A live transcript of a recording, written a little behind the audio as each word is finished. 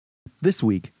This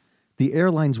week, the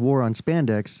airline's war on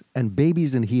spandex and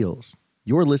babies in heels.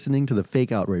 You're listening to the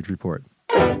Fake Outrage Report.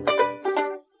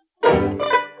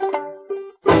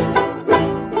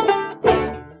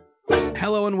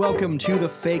 Hello and welcome to the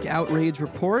Fake Outrage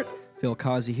Report. Phil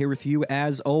Causey here with you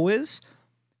as always.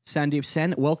 Sandeep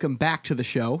Sen, welcome back to the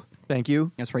show. Thank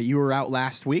you. That's right, you were out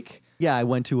last week. Yeah, I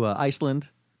went to Iceland.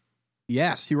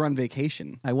 Yes, you were on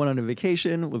vacation. I went on a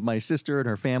vacation with my sister and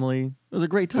her family. It was a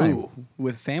great time. Ooh,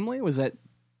 with family? Was it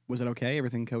okay?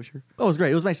 Everything kosher? Oh, it was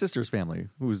great. It was my sister's family.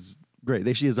 It was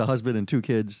great. She has a husband and 2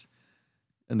 kids.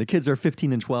 And the kids are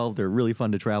 15 and 12. They're really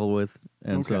fun to travel with.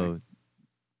 And so,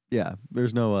 yeah,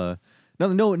 there's no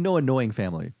annoying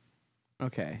family.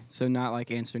 Okay, so not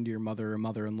like answering to your mother or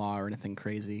mother-in-law or anything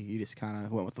crazy. You just kind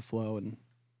of went with the flow, and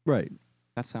right.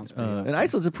 That sounds pretty awesome. And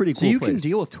Iceland's a pretty cool place. So you place. can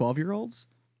deal with 12-year-olds?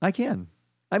 I can.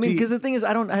 I mean, because the thing is,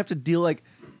 I have to deal like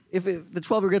if the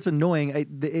 12-year gets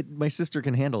annoying, my sister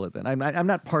can handle it. Then I'm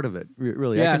not part of it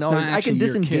really. Yeah, I can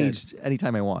disengage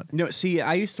anytime I want. No, see,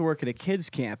 I used to work at a kids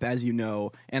camp, as you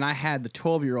know, and I had the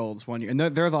 12-year-olds one year, and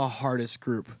they're the hardest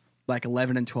group. Like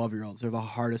 11 and 12-year-olds, they're the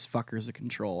hardest fuckers to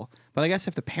control. But I guess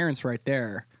if the parents right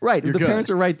there, right, if the parents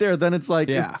are right there, then it's like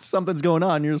if something's going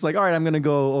on. You're just like, all right, I'm going to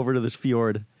go over to this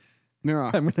fjord.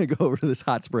 No. I'm going to go over to this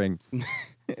hot spring.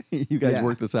 You guys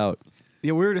work this out.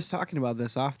 Yeah, we were just talking about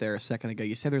this off there a second ago.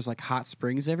 You said there's like hot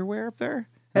springs everywhere up there?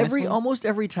 Almost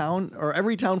every town, or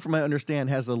every town from what I understand,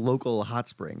 has a local hot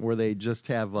spring where they just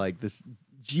have like this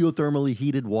geothermally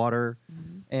heated water,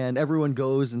 and everyone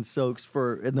goes and soaks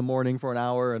in the morning for an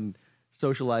hour and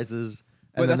socializes.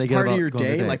 And that's part of your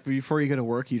day? Like before you go to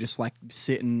work, you just like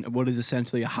sit in what is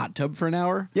essentially a hot tub for an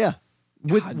hour? Yeah.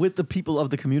 With the people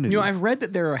of the community. You know, I've read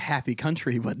that they're a happy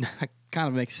country, but that kind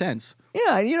of makes sense.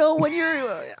 Yeah, you know, when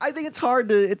I think it's hard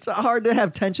to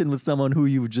have tension with someone who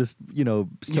you just,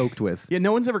 soaked with. Yeah,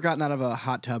 no one's ever gotten out of a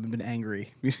hot tub and been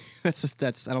angry. I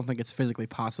don't think it's physically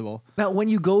possible. Now, when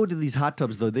you go to these hot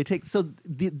tubs though, they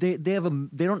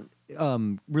don't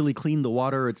really clean the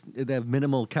water. They have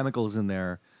minimal chemicals in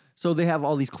there. So they have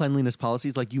all these cleanliness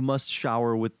policies like you must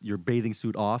shower with your bathing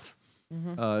suit off.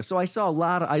 Mm-hmm. So I saw a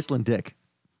lot of Iceland dick.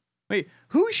 Wait,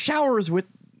 who showers with...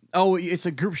 Oh, it's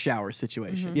a group shower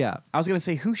situation. Mm-hmm. Yeah. I was going to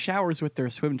say, who showers with their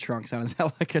swim trunks on? Is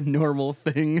that like a normal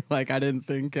thing? Like, I didn't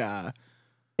think...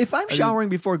 If I'm showering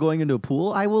before going into a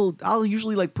pool, I'll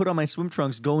usually like put on my swim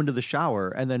trunks, go into the shower,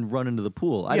 and then run into the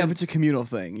pool. Yeah, if it's a communal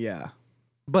thing, yeah.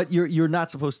 But you're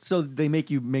not supposed to, so they make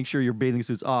you make sure your bathing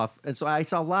suit's off. And so I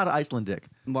saw a lot of Iceland dick.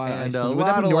 Would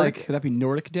that be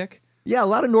Nordic dick? Yeah, a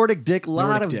lot of Nordic dick, a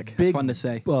lot of dick. big That's fun to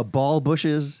say. Ball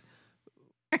bushes.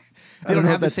 They don't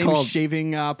have the same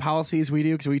shaving policies we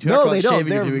do because we talk about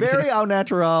shaving. No, they don't. They're very au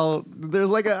natural.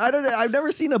 There's like I've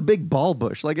never seen a big ball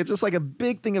bush. Like it's just like a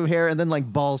big thing of hair and then like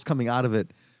balls coming out of it.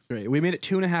 Great. We made it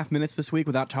 2.5 minutes this week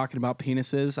without talking about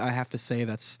penises. I have to say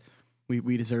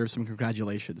we deserve some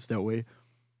congratulations, don't we?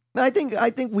 I think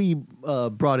we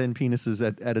brought in penises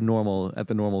at the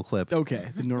normal clip. Okay,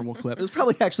 the normal clip. It was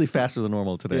probably actually faster than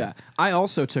normal today. Yeah, I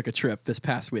also took a trip this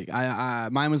past week.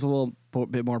 Mine was a little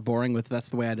bit more boring, but that's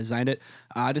the way I designed it.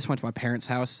 I just went to my parents'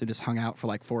 house and just hung out for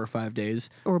like 4 or 5 days.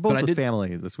 We're both with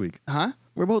family this week. Huh?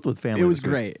 We're both with family. It was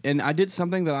great, and I did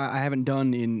something that I haven't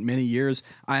done in many years.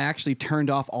 I actually turned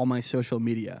off all my social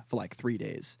media for like 3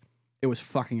 days. It was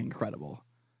fucking incredible.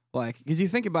 Like, because you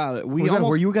think about it, were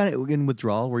you kind of in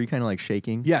withdrawal? Were you kind of like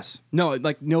shaking? Yes. No,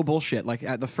 like no bullshit. Like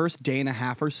at the first day and a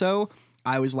half or so,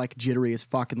 I was like jittery as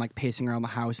fuck and like pacing around the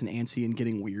house and antsy and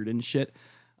getting weird and shit.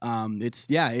 It's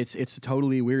a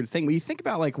totally weird thing. But you think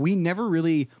about like we never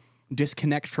really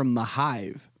disconnect from the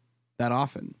hive that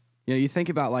often. You know, you think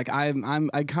about like I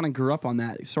kind of grew up on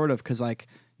that sort of because like.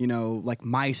 You know, like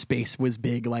MySpace was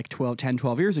big like 10,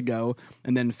 12 years ago,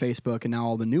 and then Facebook and now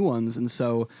all the new ones. And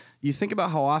so you think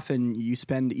about how often you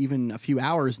spend even a few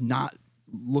hours not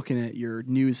looking at your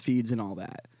news feeds and all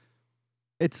that.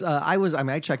 It's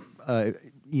I check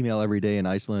email every day in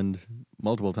Iceland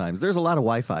multiple times. There's a lot of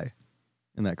Wi-Fi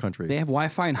in that country. They have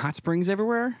Wi-Fi and hot springs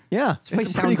everywhere? Yeah. This place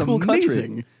it's a pretty cool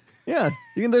amazing. Country. Yeah.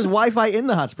 There's Wi-Fi in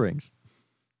the hot springs.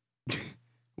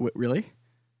 Really?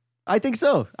 I think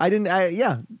so.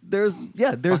 There's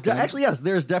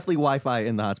definitely Wi-Fi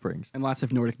in the hot springs. And lots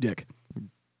of Nordic dick.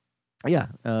 Yeah,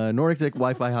 Nordic dick,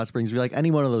 Wi-Fi, hot springs. You're like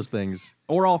any one of those things.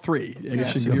 Or all three. I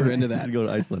guess if you're into that. You go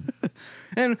to Iceland.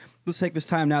 And let's take this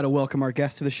time now to welcome our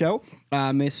guest to the show,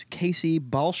 Miss Casey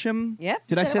Balsham. Yep.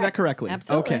 Did I say that correctly?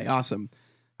 Absolutely. Okay, awesome.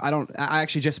 I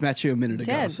actually just met you a minute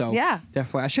ago, so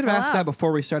definitely. I should have asked that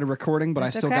before we started recording, but I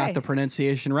still got the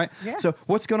pronunciation right. Yeah. So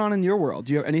what's going on in your world?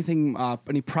 Do you have anything,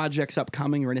 any projects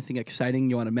upcoming or anything exciting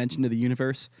you want to mention to the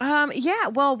universe? Yeah.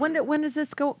 Well, when does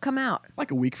this come out?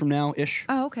 Like a week from now-ish.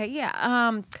 Oh, okay.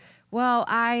 Yeah. Well,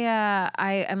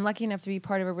 I am lucky enough to be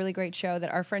part of a really great show that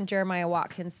our friend Jeremiah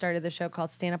Watkins started, the show called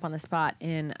Stand Up on the Spot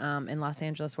in Los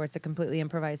Angeles, where it's a completely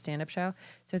improvised stand-up show.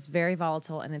 So it's very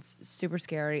volatile and it's super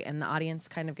scary, and the audience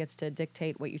kind of gets to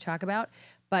dictate what you talk about.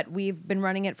 But we've been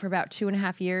running it for about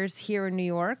 2.5 years here in New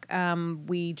York.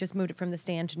 We just moved it from the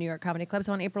Stand to New York Comedy Club.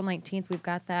 So on April 19th, we've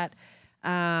got that.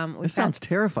 This sounds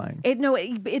terrifying.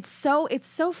 It's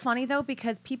so funny though,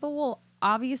 because people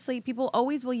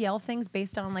always will yell things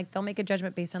based on, like, they'll make a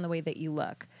judgment based on the way that you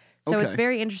look. So it's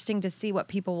very interesting to see what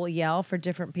people will yell for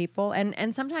different people.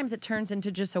 And sometimes it turns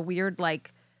into just a weird,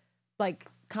 like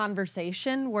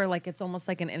conversation where, like, it's almost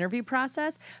like an interview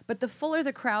process. But the fuller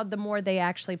the crowd, the more they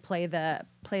actually play the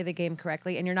game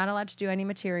correctly. And you're not allowed to do any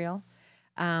material.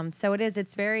 So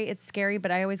it's scary, but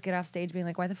I always get off stage being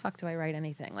like, why the fuck do I write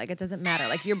anything? Like, it doesn't matter.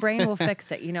 Like, your brain will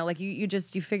fix it, like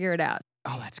you figure it out.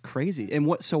 Oh, that's crazy. And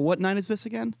what night is this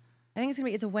again? I think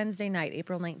it's a Wednesday night,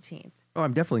 April 19th. Oh,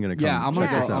 I'm definitely going to come. Yeah, I'm going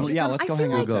to go. Let's go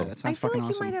hang out. That sounds fucking awesome. I feel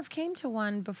like you might have came to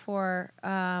one before,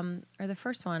 or the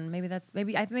first one.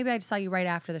 Maybe I saw you right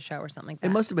after the show or something like that.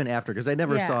 It must have been after, because I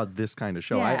never saw this kind of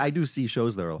show. I do see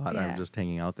shows there a lot. I'm just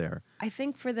hanging out there. I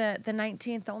think for the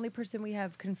 19th, the only person we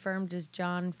have confirmed is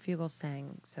John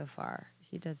Fugelsang so far.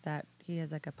 He does that. He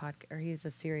has like a podcast, or he has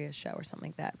a serious show or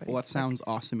something like that. But that sounds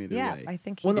awesome either way. Yeah, I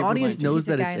think when the audience knows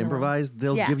that it's improvised,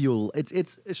 they'll give you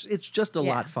it's just a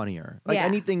lot funnier. Like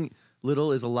anything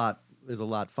little is a lot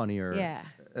funnier. Yeah.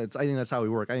 I think that's how we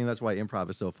work. I think that's why improv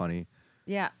is so funny.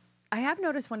 Yeah. I have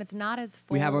noticed when it's not as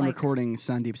full. We have on recording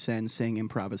Sandeep Sen saying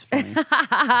improv is funny.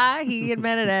 He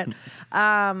admitted it.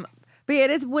 But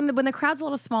it is when the crowd's a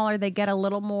little smaller, they get a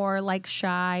little more like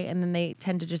shy, and then they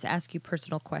tend to just ask you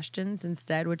personal questions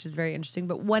instead, which is very interesting.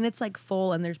 But when it's like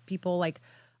full and there's people like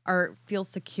feel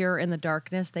secure in the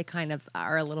darkness, they kind of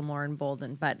are a little more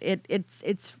emboldened. But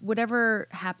it's whatever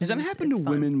happens. Does that happen to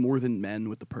women more than men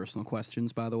with the personal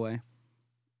questions, by the way?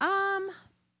 I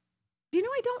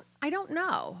don't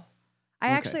know.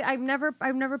 I've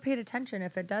never paid attention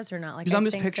if it does or not. Like, because I'm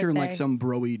just picturing like some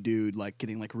broy dude like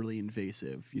getting like really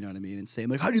invasive, you know what I mean, and saying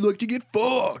like, "How do you like to get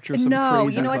fucked?" or some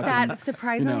crazy. You know what? That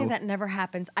surprisingly that never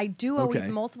happens. I do always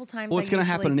multiple times. Well, it's gonna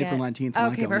happen on April 19th.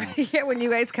 Okay, yeah, when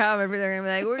you guys come, they're gonna be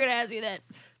like, "We're gonna ask you that."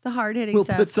 The hard hitting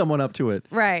stuff. We'll put someone up to it.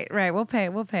 Right. We'll pay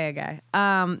a guy.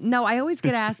 No, I always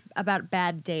get asked about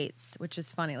bad dates, which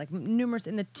is funny. Like numerous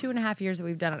in the 2.5 years that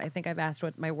we've done it, I think I've asked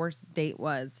what my worst date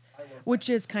was, which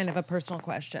is kind of a personal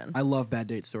question. I love bad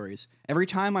date stories. Every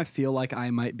time I feel like I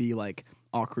might be like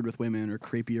awkward with women or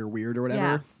creepy or weird or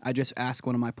whatever, I just ask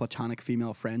one of my platonic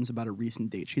female friends about a recent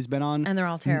date she's been on. And they're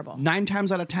all terrible. 9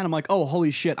 times out of 10, I'm like, oh,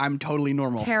 holy shit, I'm totally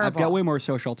normal. Terrible. I've got way more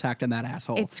social tact than that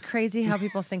asshole. It's crazy how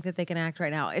people think that they can act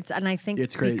right now. And I think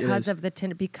it's because of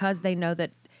because they know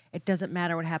that it doesn't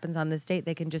matter what happens on this date,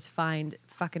 they can just find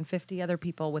fucking 50 other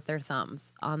people with their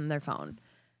thumbs on their phone.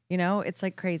 It's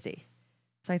like crazy.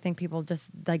 So I think people just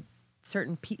like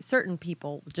certain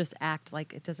people just act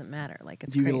like it doesn't matter. Like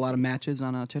it's. Do you crazy. Get a lot of matches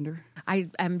on Tinder? I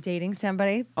am dating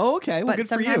somebody. Oh, okay. Well, but good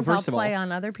for you. Sometimes I'll play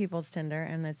on other people's Tinder,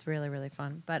 and it's really, really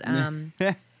fun. But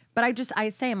but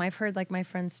I've heard like my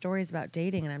friends' stories about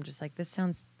dating, and I'm just like, this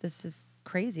is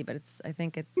crazy, but I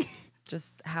think it's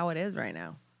just how it is right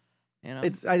now.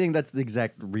 I think that's the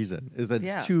exact reason is that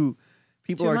it's too.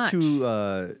 People are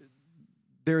too.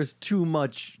 There's too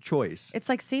much choice. It's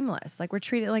like seamless. Like we're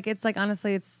treated like it's like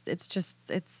honestly, it's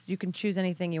just you can choose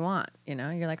anything you want.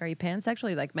 You're like, are you pansexual?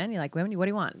 You like men? You like women? What do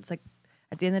you want? It's like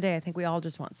at the end of the day, I think we all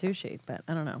just want sushi, but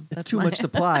I don't know. It's too much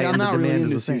supply. I'm and not the really demand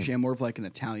into is the sushi. same. I'm more of like an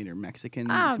Italian or Mexican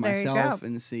myself.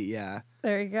 And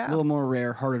there you go. A little more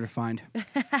rare, harder to find.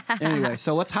 Anyway,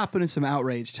 so let's hop into some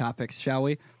outrage topics, shall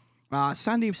we?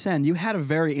 Sandeep Sen, you had a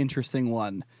very interesting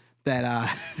one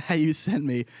that you sent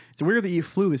me. It's weird that you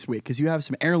flew this week because you have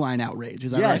some airline outrage. Is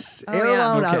that right? Yes,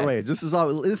 airline outrage.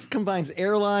 This combines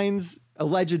airlines,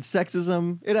 alleged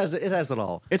sexism. It has it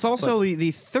all. It's also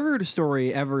the third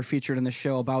story ever featured in the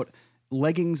show about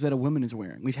leggings that a woman is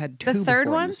wearing. We've had two before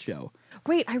in this show.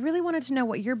 Wait, I really wanted to know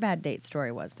what your bad date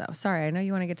story was, though. Sorry, I know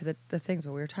you want to get to the things,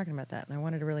 but we were talking about that, and I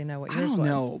wanted to really know what yours was.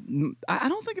 I don't know. I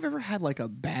don't think I've ever had like a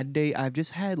bad date. I've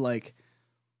just had like.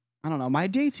 I don't know. My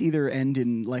dates either end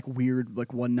in like weird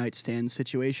like one night stand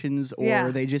situations,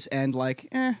 or they just end like,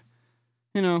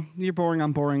 you're boring,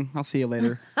 I'm boring, I'll see you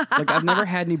later. Like I've never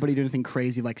had anybody do anything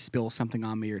crazy like spill something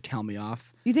on me or tell me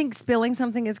off. You think spilling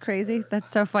something is crazy?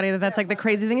 That's so funny that's like the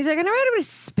crazy thing. He's like, I never had anybody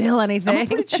spill anything. I'm a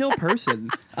pretty chill person.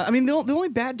 I mean, the only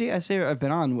bad date I say I've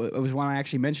been on was one I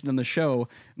actually mentioned on the show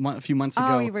a few months ago.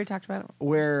 Oh, you've already talked about it.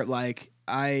 Where like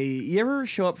you ever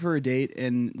show up for a date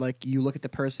and like you look at the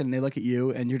person and they look at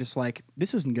you and you're just like,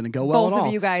 this isn't gonna go well Both at all.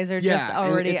 of you guys are yeah, just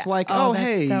already. and it's like, that's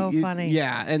hey, so funny.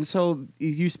 Yeah, and so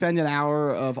you spend an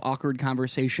hour of awkward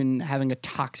conversation, having a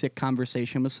toxic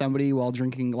conversation with somebody while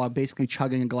basically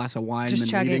chugging a glass of wine Just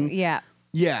and chugging. leaving. Yeah.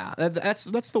 Yeah, that's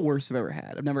the worst I've ever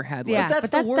had. I've never had like Yeah, that's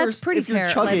but the worst that's pretty if you're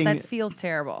terrible. chugging- That feels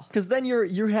terrible. Because then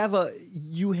you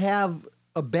have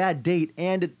a bad date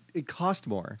and it costs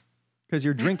more because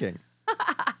you're drinking.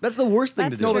 That's the worst thing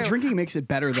That's to do. No, true. but drinking makes it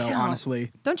better though, know.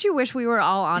 honestly. Don't you wish we were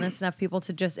all honest enough people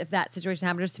to just, if that situation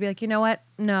happened, just to be like, you know what?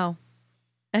 No.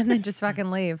 And then just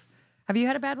fucking leave. Have you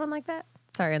had a bad one like that?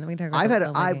 Sorry, and then we can talk about I've had.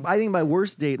 the leggings. I think my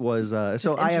worst date was.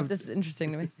 So This is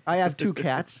interesting to me. I have 2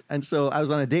 cats, and so I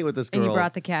was on a date with this girl. And you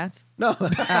brought the cats? No. Oh,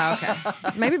 okay.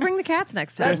 Maybe bring the cats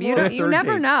next time. That's You, more of a you third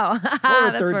never date. know. More of a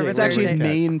That's third more of date. a It's third actually his date.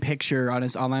 main picture on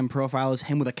his online profile is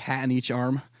him with a cat in each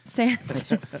arm.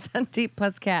 Sandeep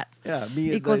plus cats. Yeah,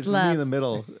 me. Equals this is love. me in the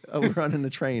middle. We're running the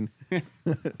train.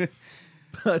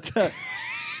 But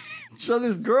so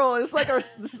this girl, it's like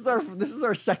this is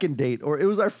our second date, or it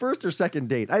was our first or second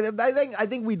date. I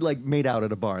think we'd like made out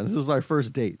at a bar. This was our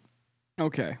first date,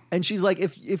 Okay. and she's like,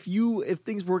 if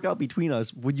things work out between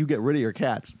us, would you get rid of your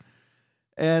cats?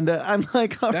 And I'm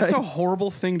like, all That's right. a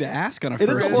horrible thing to ask on a It is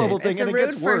first a horrible date. thing, It's and a it rude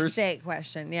gets worse. first date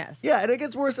question, yes. Yeah, and it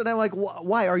gets worse, and I'm like,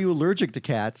 why are you allergic to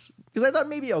cats? Because I thought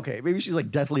maybe she's like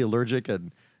deathly allergic,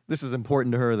 and this is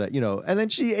important to her that and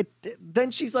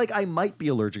then she's like, I might be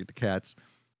allergic to cats,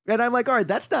 and I'm like, all right,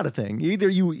 that's not a thing.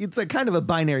 It's a kind of a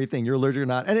binary thing. You're allergic or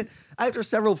not, and after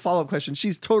several follow-up questions,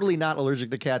 she's totally not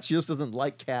allergic to cats. She just doesn't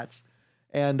like cats,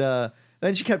 and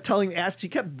then she kept she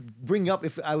kept bringing up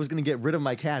if I was going to get rid of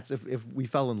my cats if we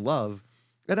fell in love,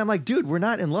 and I'm like, dude, we're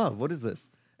not in love. What is this?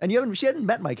 And she hadn't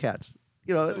met my cats.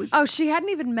 At least. Oh, she hadn't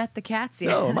even met the cats yet.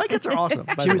 No, my cats are awesome.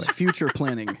 by She the was way. future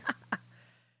planning.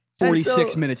 And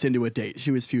 46 so- minutes into a date,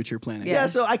 she was future planning. Yeah. Yeah,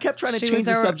 so I kept trying to She change was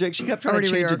the subject. She kept trying to already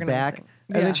change it back. reorganizing.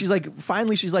 And Yeah. then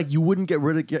finally she's like, you wouldn't get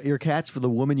rid of your cats for the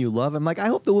woman you love? I'm like, I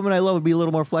hope the woman I love would be a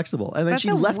little more flexible. And then That's she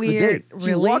a left weird- the date. She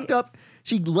really? walked up,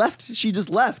 she just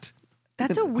left.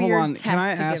 That's a Hold weird on, test can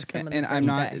I to ask? give someone And the I'm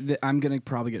first not. day. I'm gonna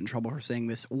probably get in trouble for saying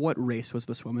this. What race was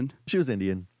this woman? She was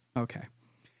Indian. Okay.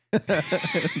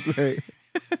 It's very,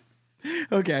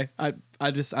 Okay. I'm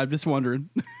just wondering.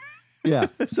 yeah.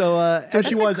 So, So That's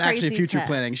she a was actually crazy future test.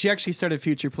 planning. She actually started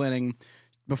future planning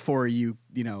before you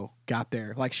got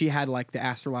there. Like she had like the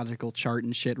astrological chart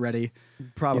and shit ready.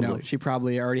 probably. She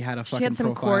probably already had a fucking She had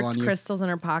some profile quartz on you. crystals in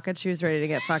her pocket. She was ready to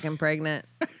get fucking pregnant.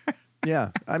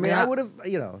 Yeah. I mean, Yeah. I would have,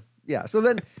 yeah. So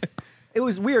then it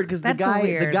was weird because the That's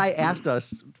weird. guy asked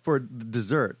us for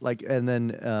dessert, and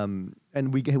then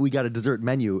and we got a dessert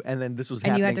menu, and then this was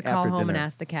And happening you had to call after home dinner. and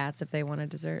ask the cats if they wanted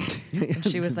dessert. And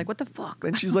she was like, what the fuck?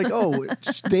 And she's like, "Oh,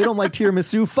 they don't like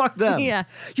tiramisu. Fuck them." Yeah.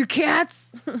 Your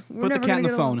cats? We're Put the never cat in gonna the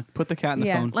get phone. along. Put the cat in the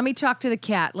Yeah. phone. Let me talk to the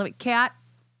cat. Cat.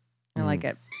 I like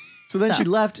it. So then So- she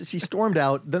left. She stormed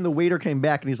out. Then the waiter came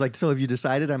back and he's like, "So have you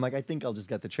decided?" I'm like, "I think I'll just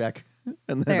get the check."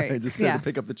 And then There- I just yeah. had to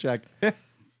pick up the check.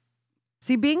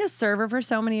 See, being a server for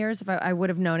so many years, if I would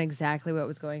have known exactly what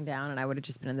was going down, and I would have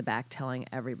just been in the back telling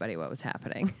everybody what was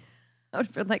happening. I would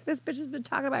have been like, this bitch has been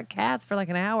talking about cats for like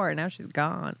an hour, and now she's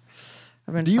gone.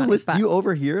 I've been Do you funny, listen? but- Do you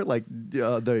overhear like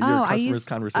your customers'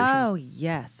 conversations? Oh,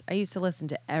 yes. I used to listen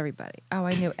to everybody. Oh,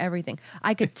 I knew everything.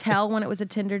 I could tell when it was a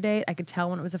Tinder date. I could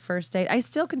tell when it was a first date. I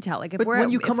still can tell. Like if But we're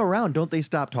when you if- come around, don't they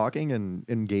stop talking and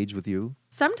engage with you?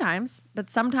 Sometimes,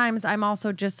 but sometimes I'm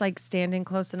also just like standing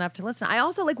close enough to listen. I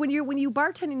also like when you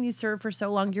bartend and you serve for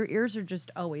so long, your ears are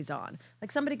just always on.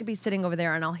 Like somebody could be sitting over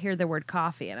there and I'll hear the word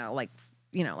coffee and I'll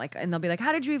and they'll be like,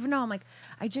 "How did you even know?" I'm like,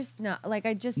 "I just know." Like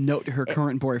I just Note to her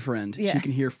current boyfriend. Yeah. She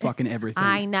can hear fucking everything.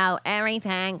 I know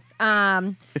everything.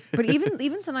 But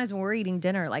even sometimes when we're eating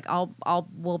dinner, like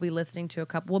we'll be listening to a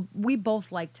couple. We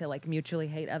both like to like mutually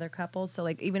hate other couples. So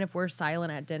like even if we're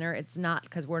silent at dinner, it's not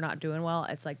because we're not doing well.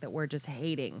 It's like that we're just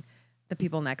hating the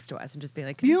people next to us and just being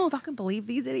like, "Can you fucking believe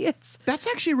these idiots?" That's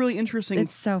actually a really interesting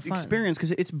It's so fun. experience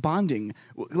because it's bonding.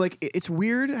 Like it's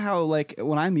weird how like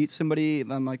when I meet somebody,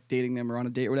 I'm like dating them or on a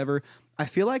date or whatever. I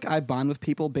feel like I bond with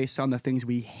people based on the things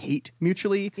we hate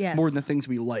mutually Yes. more than the things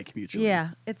we like mutually. Yeah,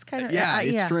 it's kind of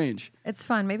It's strange. It's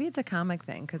fun. Maybe it's a comic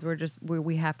thing because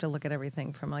we have to look at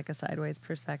everything from like a sideways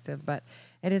perspective. But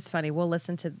it is funny. We'll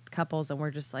listen to couples and we're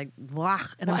just like, blah.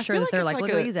 And Well, I'm I sure feel that they're like like, it's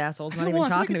look like at these assholes, I not feel- even well, I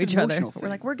feel talking like to it's each an other. emotional We're thing.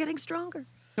 like, we're getting stronger.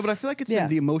 No, but I feel like it's Yeah.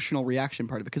 the emotional reaction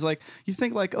part of it because, like, you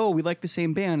think like, oh, we like the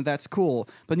same band, that's cool,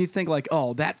 but then you think like,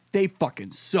 oh, they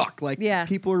fucking suck. Like, Yeah.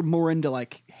 people are more into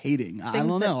like hating. I Things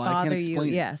don't that know. I can't bother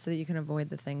explain. you, it. so that you can avoid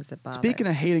the things that bother. Speaking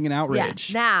of hating and outrage,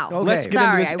 yes, now Okay. let's get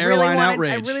sorry, into this I really airline wanted,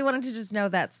 outrage. I really wanted to just know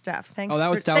that stuff. Thanks. Oh, that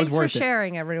was thanks for worth it.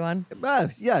 sharing, everyone.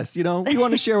 Yes, we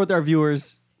want to share with our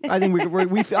viewers. I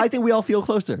think I think we all feel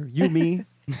closer. You, me,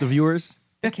 the viewers.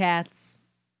 The cats.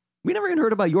 We never even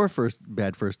heard about your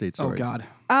bad first date oh story. God,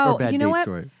 Oh, Or bad you know date what?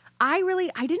 story. I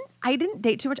didn't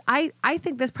date too much. I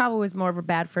think this probably was more of a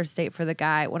bad first date for the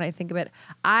guy when I think of it.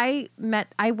 I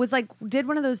was like, did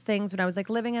one of those things when I was like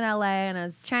living in LA and I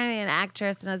was trying to be an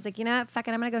actress and I was like, you know what, fuck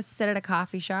it, I'm gonna go sit at a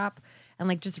coffee shop and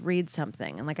like just read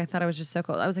something. And like I thought I was just so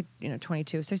cool. I was like,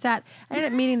 22. So I ended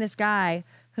up meeting this guy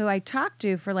who I talked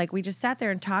to for like, we just sat there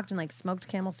and talked and like smoked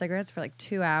Camel cigarettes for like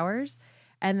 2 hours.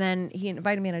 And then he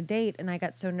invited me on a date, and I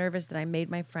got so nervous that I made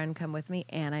my friend come with me,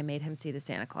 and I made him see the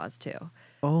Santa Claus too.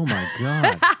 Oh my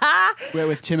God. wait,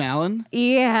 with Tim Allen?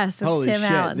 Yes, with Holy Tim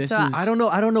shit, Allen. this So is- I don't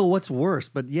know what's worse,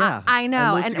 but yeah. I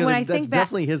know, those and together, when I that's think back-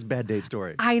 definitely his bad date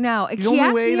story. I know. The He only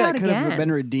asked way me that out could have again.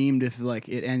 been redeemed if like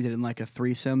it ended in like a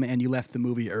threesome and you left the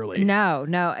movie early. No,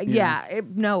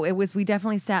 it was. We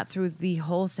definitely sat through the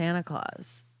whole Santa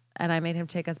Claus, and I made him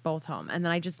take us both home, and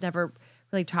then I just never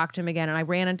really talked to him again. And I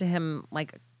ran into him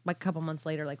like a couple months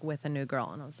later, like with a new girl,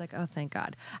 and I was like, oh, thank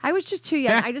God. I was just too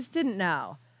young. I just didn't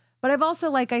know. But I've also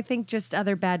like I think just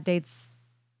other bad dates.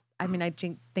 I mean, I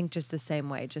think just the same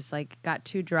way. Just like got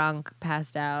too drunk,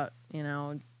 passed out.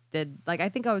 Did like I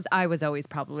think I was always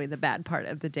probably the bad part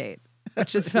of the date.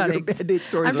 Which is funny. Your bad date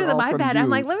stories I'm sure are that all my from bad. you. I'm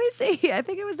like, let me see. I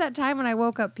think it was that time when I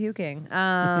woke up puking.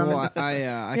 Well, I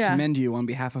Yeah. commend you on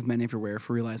behalf of men everywhere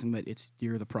for realizing that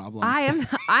you're the problem.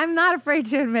 I'm not afraid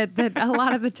to admit that a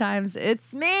lot of the times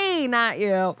it's me, not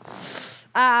you.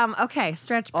 Okay,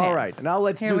 stretch pants. All right, now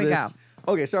let's Here do we this.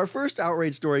 go. Okay, so our first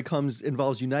outrage story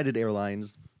involves United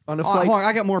Airlines on a Oh, flight. hold on,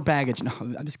 I got more baggage. No,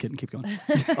 I'm just kidding. Keep going.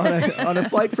 on a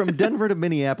flight from Denver to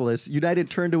Minneapolis, United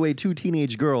turned away 2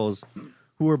 teenage girls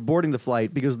who were boarding the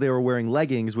flight because they were wearing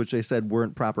leggings, which they said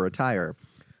weren't proper attire.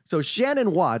 So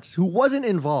Shannon Watts, who wasn't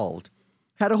involved,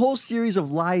 had a whole series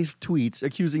of live tweets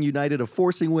accusing United of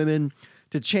forcing women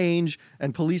to change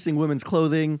and policing women's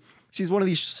clothing. She's one of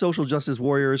these social justice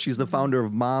warriors. She's the founder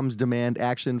of Moms Demand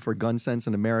Action for Gun Sense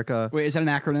in America. Wait, is that an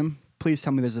acronym? Please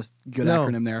tell me there's a good No.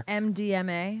 acronym there.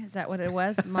 MDMA, is that what it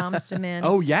was? Mom's Demand.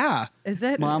 Oh, yeah. Is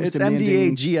it? Moms It's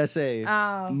demanding MDAGSA.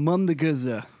 Oh. Mum the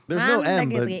Guzza. There's no M,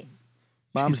 but But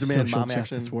Moms She's a Demand social Mom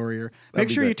justice Action. warrior. That'd Make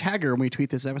be sure you great. tag her when we tweet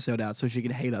this episode out so she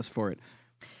can hate us for it.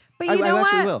 you I know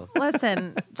actually what? will.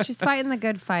 Listen, she's fighting the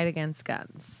good fight against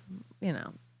guns.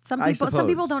 Some I people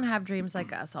suppose. don't have dreams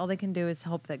like us. All they can do is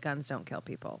hope that guns don't kill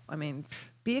people. I mean,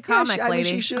 be a Yeah, comic I mean, lady.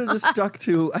 she should have just stuck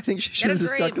to. I think she should have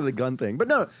just stuck dream. to the gun thing. But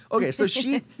no. Okay, so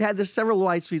she had this several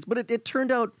live tweets, but it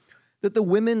turned out that the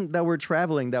women that were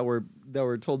traveling that were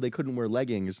told they couldn't wear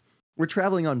leggings were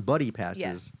traveling on buddy passes.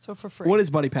 Yes. So for free. What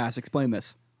is Buddy Pass? Explain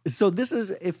this. So this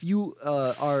is if you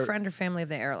are. friend or family of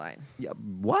the airline? Yeah,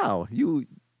 wow, you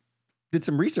did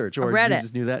some research, or read you it.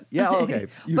 just knew that? Yeah, okay.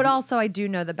 But also, I do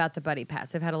know about the buddy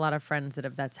pass. I've had a lot of friends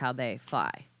that's how they fly.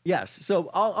 Yes. So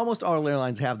almost all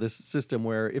airlines have this system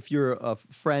where if you're a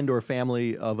friend or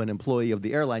family of an employee of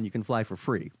the airline, you can fly for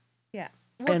free. Yeah.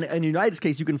 And in United's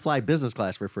case, you can fly business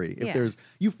class for free if Yeah. there's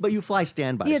but you fly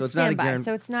standby, yeah, so it's it's not a standby, guarantee.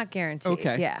 so it's not guaranteed.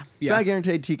 Okay. Yeah. It's not a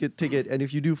guaranteed ticket, and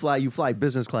if you do fly, you fly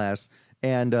business class.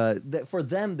 And for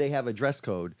them, they have a dress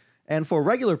code. And for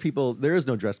regular people, there is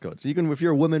no dress code. So you can, if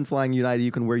you're a woman flying United,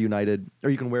 you can wear United, or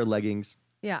you can wear leggings.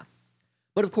 Yeah.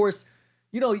 But of course,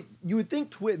 you would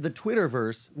think the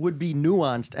Twitterverse would be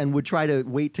nuanced and would try to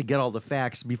wait to get all the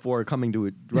facts before rushing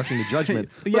to judgment.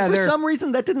 But Yeah, for they're- some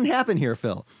reason, that didn't happen here,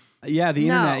 Phil. Yeah, the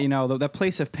No. internet, the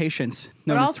place of patience.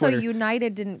 But known as also, Twitter.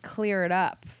 United didn't clear it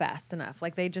up fast enough.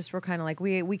 Like, they just were kind of like,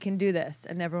 we can do this.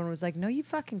 And everyone was like, no, you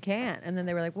fucking can't. And then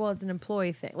they were like, well, it's an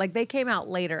employee thing. Like, they came out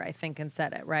later, I think, and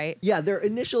said it, right? Yeah, their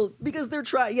initial because their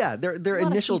of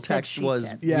initial he said, text she was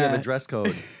said. we have Yeah. a dress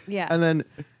code. Yeah. And then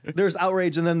there's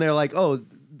outrage, and then they're like, oh,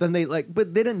 then they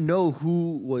but they didn't know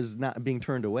who was not being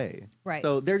turned away. Right.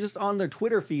 So they're just on their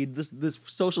Twitter feed. This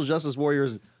social justice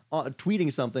warriors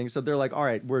tweeting something. So they're like, all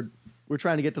right, we're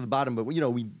trying to get to the bottom, but we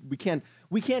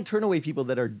can't turn away people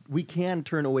that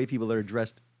are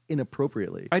dressed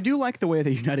inappropriately. I do like the way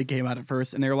that United came out at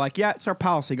first, and they were like, "Yeah, it's our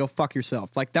policy. Go fuck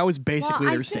yourself." Like that was basically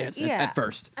Well, I their think- stance yeah. at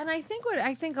first. And I think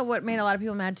what made a lot of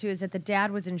people mad too is that the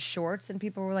dad was in shorts, and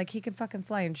people were like, he can fucking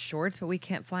fly in shorts, but we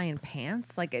can't fly in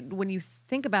pants. Like, when you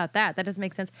think about that doesn't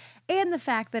make sense. And the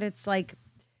fact that it's like,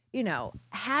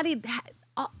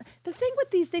 the thing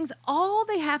with these things, all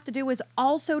they have to do is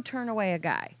also turn away a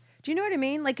guy. Do you know what I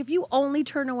mean? Like, if you only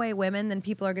turn away women, then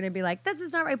people are going to be like, this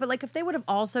is not right. But, like, if they would have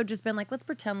also just been like, let's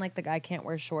pretend like the guy can't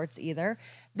wear shorts either,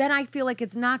 then I feel like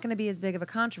it's not going to be as big of a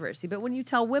controversy. But when you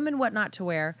tell women what not to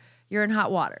wear, you're in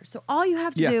hot water. So all you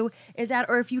have to do is that,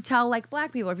 or if you tell, like,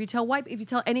 black people, or if you tell white, if you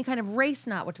tell any kind of race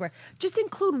not what to wear, just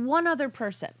include one other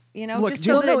person, you know? Look, just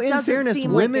so that it in doesn't fairness,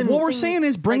 seem women- like What we're saying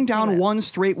is bring down single. one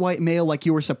straight white male like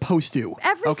you were supposed to.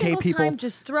 Every okay, single people. time,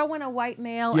 just throw in a white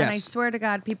male, and I Yes. swear to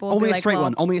God, people will Only be a like, straight well,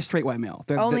 one. Only a straight white male.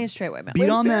 only a straight white male. Beat In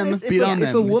on them. fairness, Beat on them.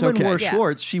 If a It's woman okay. wore Yeah.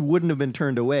 shorts, she wouldn't have been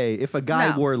turned away. If a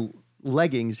guy No. wore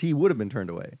leggings, he would have been turned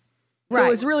away. So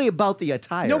Right. it's really about the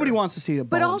attire. Nobody wants to see the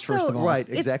But bulge, first also, of all. Right.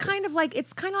 it's exactly. kind of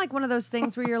like one of those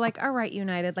things where you're like, all right,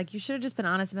 United, like you should have just been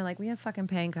honest and been like, we have fucking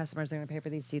paying customers that are going to pay for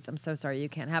these seats. I'm so sorry you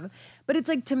can't have them. But it's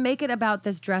like to make it about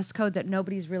this dress code that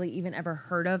nobody's really even ever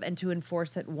heard of and to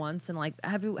enforce it once. And like,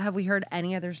 have we heard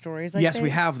any other stories like Yes, this?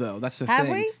 we have, though. That's the Have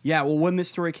thing. we? Yeah, well, when this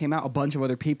story came out, a bunch of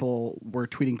other people were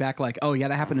tweeting back like, oh, yeah,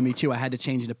 that happened to me, too. I had to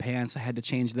change into pants. I had to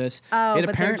change this. Oh, it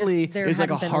but apparently there is like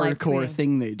a haven't been live hardcore tweeting.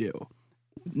 thing they do.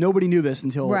 Nobody knew this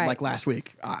until Right. like last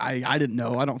week. I didn't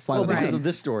know. I don't fly Well, with because them. of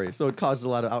this story, so it caused a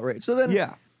lot of outrage. So then,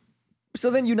 Yeah. So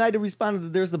then United responded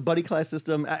that there's the buddy class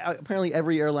system. Apparently,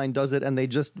 every airline does it, and they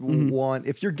just want,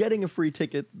 if you're getting a free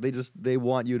ticket, they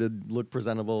want you to look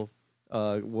presentable,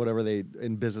 whatever they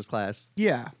in business class.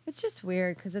 Yeah. It's just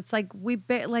weird because it's like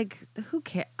like who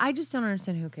cares? I just don't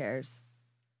understand who cares.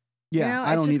 Yeah. You know,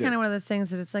 I it's don't just either. kind of one of those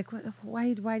things that it's like,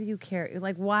 why do you care?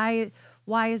 Like, why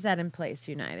is that in place,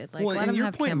 United? Like, well, let and them your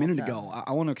have point a camel minute toe. ago,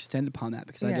 I want to extend upon that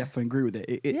because I Yeah. definitely agree with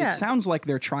it. Yeah. It sounds like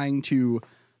they're trying to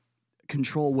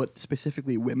control what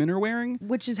specifically women are wearing.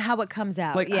 Which is how it comes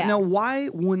out. Like, yeah. now, why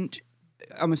wouldn't?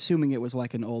 I'm assuming it was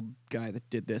like an old guy that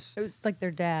did this, It was like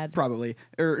their dad. probably,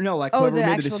 or no, like Oh, whoever the made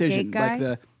the actual decision, gate guy?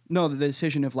 like the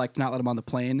decision of like not let him on the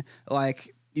plane,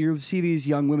 like. You see these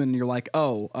young women, and you're like,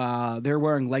 "Oh, they're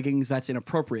wearing leggings. That's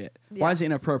inappropriate." Why Yeah. is it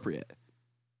inappropriate?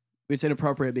 It's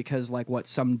inappropriate because, like, what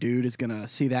some dude is gonna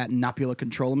see that and not be able to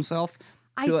control himself.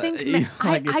 I So, think you know,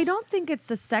 like, I it's- don't think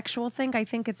it's a sexual thing. I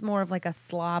think it's more of like a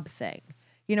slob thing.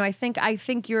 You know, I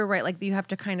think you're right. Like you have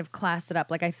to kind of class it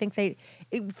up. Like I think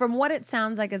from what it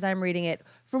sounds like as I'm reading it,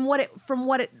 from what it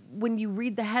when you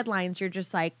read the headlines, you're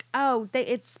just like, oh,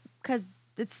 it's because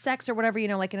it's sex or whatever, you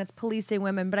know, like, and it's policing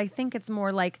women. But I think it's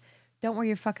more like, don't wear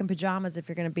your fucking pajamas if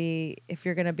you're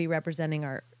gonna be representing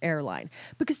our airline.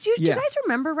 Because do you guys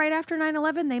remember right after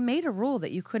 9/11, they made a rule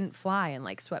that you couldn't fly in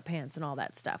like sweatpants and all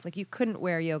that stuff. Like you couldn't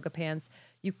wear yoga pants.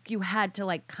 You had to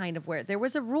like kind of wear. There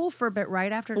was a rule for a bit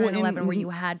right after 9/11 where you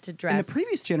had to dress in the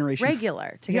previous generation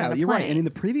regular to get on a you're plane. right. And in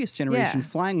the previous generation, Yeah.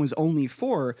 flying was only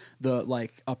for the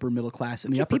like upper middle class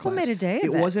and the Yeah, upper people class. made a day of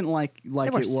it it. wasn't like wore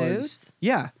it was. suits.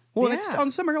 Yeah. Well, it's Yeah.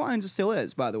 on some airlines it still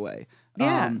is, by the way.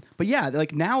 Yeah. But yeah,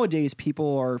 like nowadays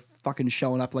people are fucking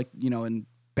showing up like, you know, in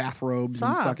bathrobes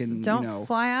Sobs. and fucking, Don't you know.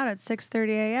 fly out at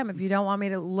 6:30 a.m. if you don't want me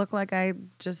to look like I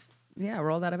just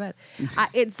rolled out of bed.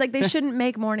 It's like they shouldn't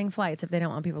make morning flights if they don't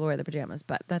want people to wear their pajamas,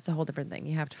 but that's a whole different thing.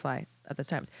 You have to fly at those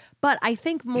times. But I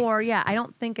think more, I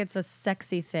don't think it's a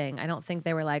sexy thing. I don't think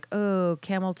they were like, oh,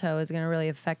 camel toe is going to really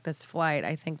affect this flight.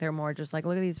 I think they're more just like,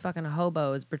 look at these fucking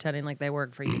hobos pretending like they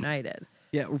work for United.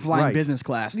 Yeah, we're flying Right. business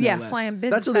class. no Yeah, less. flying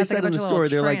business That's what they class like said a in the bunch of story.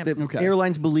 little They're like, tramps. the Okay.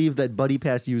 airlines believe that buddy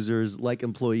pass users, like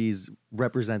employees,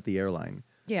 represent the airline.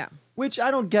 Yeah. Which I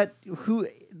don't get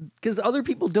because other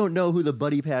people don't know who the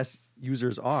buddy pass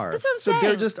users are. That's what I'm so saying.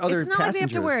 they're just other it's not passengers. like they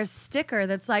have to wear a sticker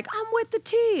that's like, I'm with the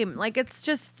team. Like it's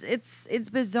just it's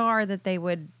bizarre that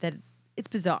it's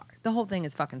bizarre. The whole thing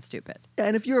is fucking stupid. Yeah,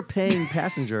 and if you're a paying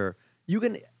passenger, you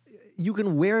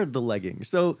can wear the leggings.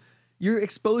 So you're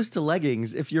exposed to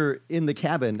leggings if you're in the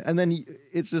cabin, and then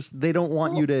it's just they don't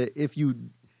want you to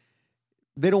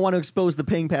they don't want to expose the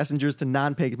paying passengers to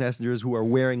non-paying passengers who are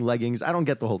wearing leggings. I don't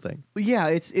get the whole thing. But yeah,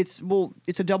 it's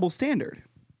a double standard,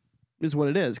 is what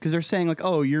it is. Because they're saying like,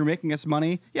 oh, you're making us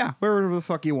money. Yeah, wear whatever the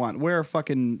fuck you want. Wear a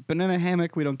fucking banana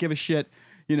hammock. We don't give a shit.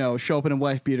 You know, show up in a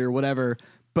wife beater, whatever.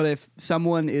 But if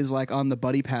someone is like on the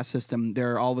buddy pass system,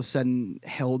 they're all of a sudden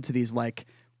held to these like,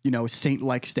 you know,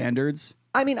 saint-like standards.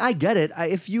 I mean, I get it.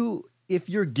 If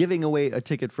you're giving away a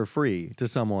ticket for free to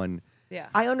someone. Yeah.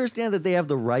 I understand that they have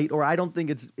the right, or I don't think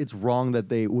it's wrong that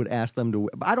they would ask them to.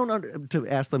 I don't know to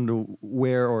ask them to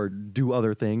wear or do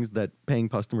other things that paying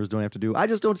customers don't have to do. I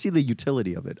just don't see the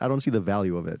utility of it. I don't see the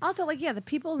value of it. Also, like, the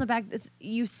people in the back,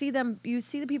 you see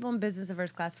the people in business and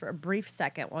first class for a brief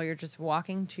second while you're just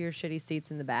walking to your shitty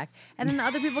seats in the back, and then the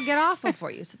other people get off before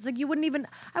you. So it's like I wouldn't even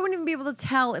be able to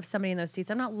tell if somebody in those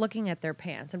seats. I'm not looking at their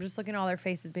pants. I'm just looking at all their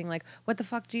faces, being like, "What the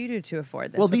fuck do you do to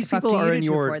afford this? Well, What the these fuck people do you are do in to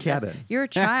your afford this? cabin. You're a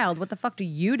child. What the fuck do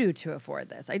you do to afford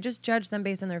this? I just judge them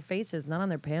based on their faces, not on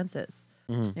their pantses.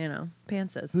 Mm-hmm. You know,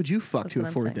 pantses. Who'd you fuck That's to what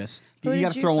I'm afford saying. this? Who You got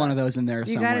to did throw one fuck? of those in there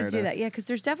You somewhere. got to do that, yeah, because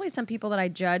there's definitely some people that I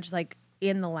judge like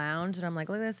in the lounge, and I'm like,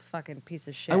 look at this fucking piece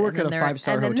of shit. I work and at then a they're-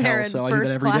 5-star and then hotel, they're in so I do that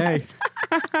first every day.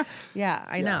 class. Yeah,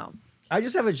 I know. I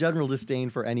just have a general disdain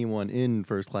for anyone in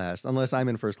first class, unless I'm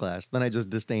in first class. Then I just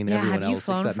disdain Yeah, everyone have you else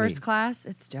flown except first me. class?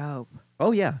 It's dope.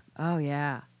 Oh yeah. Oh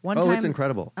yeah. One Oh, time, it's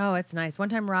incredible. Oh, it's nice. One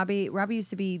time, Robbie used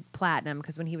to be platinum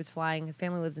because when he was flying, his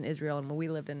family lives in Israel, and when we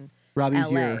lived in Robbie's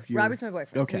LA, your Robbie's my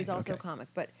boyfriend. okay, So he's also a comic,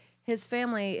 but his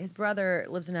family, his brother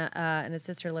lives in and his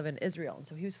sister live in Israel, and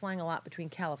so he was flying a lot between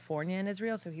California and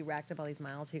Israel. So he racked up all these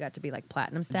miles. He got to be like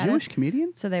platinum status. Jewish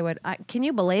comedian? So they would. Can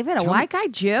you believe it? A Tell white me- guy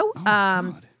Jew. Oh my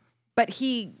God. But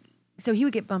so he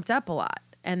would get bumped up a lot.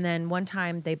 And then one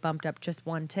time they bumped up just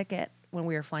one ticket when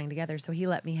we were flying together. So he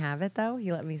let me have it, though.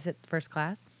 He let me sit first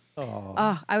class.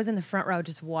 Oh, I was in the front row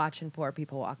just watching poor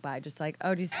people walk by. Just like,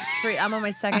 oh, just free. I'm on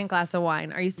my second glass of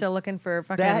wine. Are you still looking for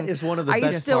fucking... That is one of the Are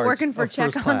best you still parts working for of first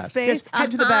check on class. space? Yes,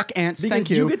 head to the back, ants. Because Thank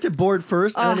you. get to board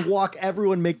first and then walk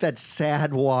everyone make that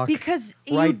sad walk Because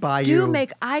right you by do you.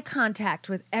 make eye contact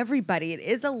with everybody. It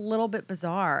is a little bit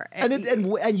bizarre.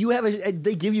 and you have and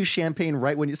they give you champagne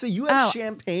right when you say you have Oh.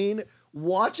 champagne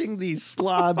watching these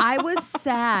slobs. I was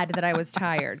sad that I was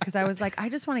tired because I was like, I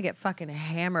just want to get fucking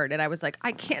hammered. And I was like,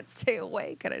 I can't stay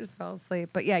awake. And I just fell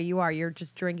asleep. But yeah, you are. You're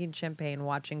just drinking champagne,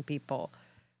 watching people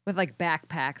with like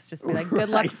backpacks just be like, good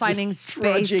luck Right, finding just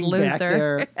space, trudging loser. back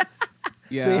there.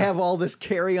 Yeah. They have all this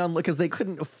carry-on because they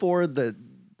couldn't afford the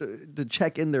to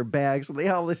check in their bags. So they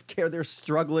have all this care. They're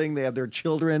struggling. They have their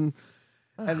children.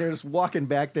 And they're just walking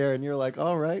back there. And you're like,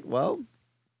 all right, well,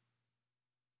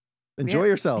 enjoy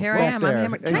yourself. Here I Walk am. there. I'm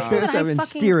hammered. Can And I say experience that I that in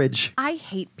fucking- steerage. I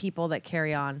hate people that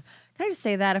carry on. Can I just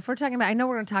say that? If we're talking about, I know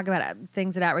we're going to talk about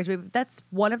things that outrage me, but that's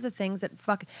one of the things that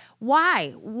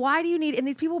why? Why do you need, and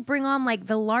these people bring on like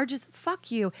the largest,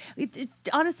 fuck you. It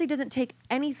honestly doesn't take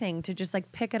anything to just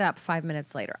like pick it up 5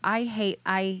 minutes later.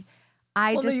 I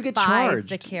Well, no, you get despise the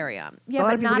charged. carry on. A Yeah, lot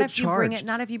but of people not get if you bring it, charged.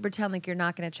 not if you pretend like you're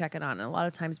not going to check it on. And a lot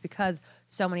of times because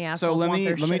so many So assholes let want me-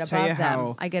 their let me shit tell you above them,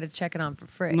 how- I get to check it on for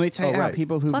free. Let me tell you Oh, how right.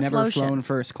 people who've Plus never flown lotions.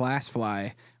 first class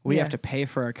fly. We Yeah. have to pay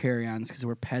for our carry-ons because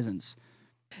we're peasants.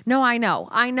 No, I know a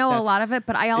That's- lot of it,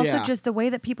 but I also yeah. just the way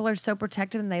that people are so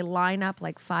protective and they line up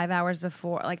like 5 hours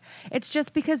before, like it's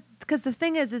just because the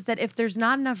thing is that if there's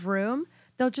not enough room,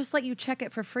 they'll just let you check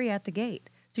it for free at the gate.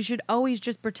 So you should always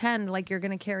just pretend like you're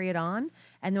going to carry it on,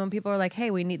 and then when people are like, "Hey,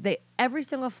 every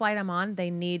single flight I'm on, they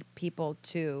need people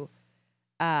to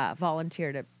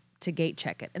volunteer to gate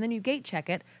check it, and then you gate check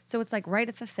it, so it's like right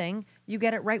at the thing, you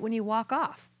get it right when you walk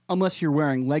off." Unless you're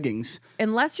wearing leggings.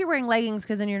 Unless you're wearing leggings,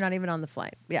 because then you're not even on the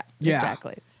flight. Yeah, Yeah.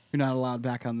 exactly. You're not allowed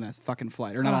back on that fucking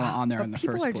flight. Or not on there But in the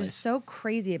people first are place. just so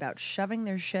crazy about shoving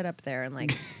their shit up there and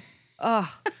like,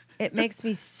 it makes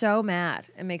me so mad.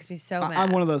 It makes me so mad.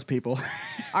 I'm one of those people.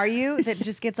 Are you? That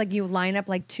just gets like you line up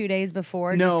like 2 days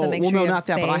before just No, to make well, sure no, you have not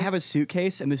that. But I space? have a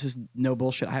suitcase, and this is no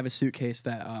bullshit. I have a suitcase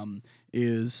that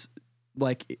is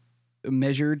like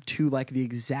measured to like the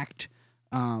exact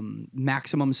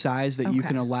maximum size that you Okay.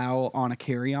 can allow on a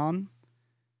carry-on.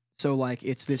 So like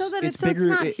it's this. so that it's it's, so it's bigger.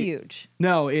 not it- huge.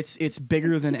 No, it's bigger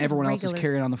These than people everyone else is regulars.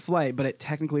 carrying on the flight, but it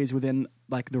technically is within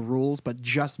like the rules, but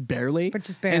just barely. But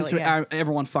just And so barely, yeah.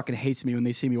 everyone fucking hates me when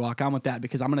they see me walk on with that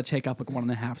because I'm gonna take up like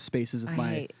 1.5 spaces of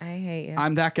I hate you.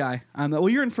 I'm that guy. Well,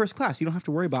 you're in first class. You don't have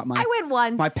to worry about my. I went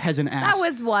once. my peasant ass. That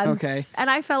was once. Okay. And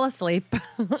I fell asleep. That's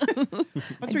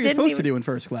what you're didn't supposed to even- do in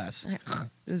first class.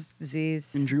 It was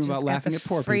disease. And dream about Just got laughing the at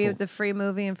poor free, people. The free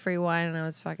movie and free wine, and I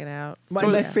was fucking out. My, So,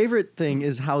 my yeah. favorite thing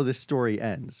is how this story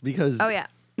ends because Oh yeah.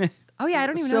 Oh yeah. I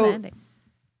don't even So- know the ending.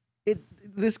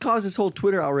 this caused this whole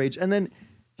Twitter outrage, and then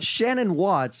Shannon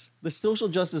Watts, the social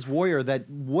justice warrior that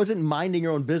wasn't minding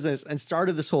her own business and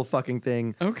started this whole fucking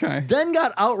thing, Okay. then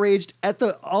got outraged at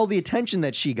all the attention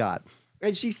that she got.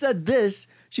 And she said this,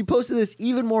 she posted this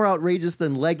even more outrageous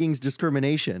than leggings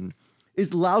discrimination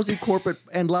is lousy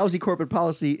corporate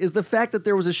policy is the fact that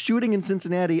there was a shooting in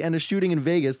Cincinnati and a shooting in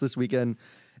Vegas this weekend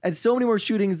and so many more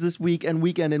shootings this week and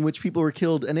weekend in which people were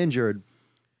killed and injured.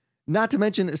 Not to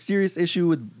mention a serious issue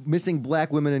with missing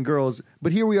black women and girls.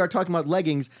 But here we are talking about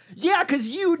leggings. Yeah, because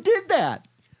you did that.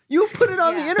 You put it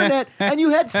on the Yeah. internet and you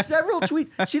had several tweets.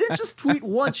 She didn't just tweet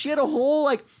once. She had a whole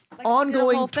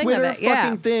ongoing whole thing of Twitter it, yeah.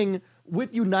 fucking thing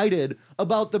with United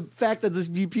about the fact that these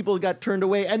people got turned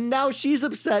away. And now she's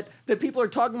upset that people are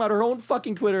talking about her own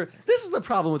fucking Twitter. This is the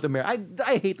problem with America.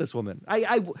 I hate this woman.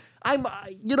 I'm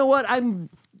you know what?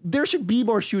 There should be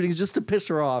more shootings just to piss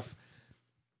her off.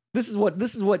 This is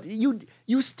what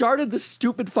you started this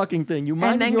stupid fucking thing. You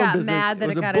minded then your own got business. mad that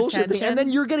was it a got bullshit thing, attention. and then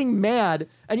you're getting mad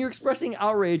and you're expressing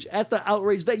outrage at the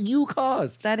outrage that you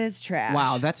caused. That is trash.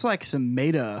 Wow, that's like some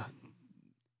meta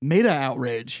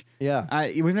outrage. Yeah.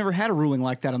 We've never had a ruling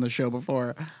like that on the show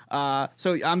before.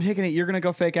 So I'm taking it. You're gonna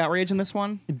go fake outrage in this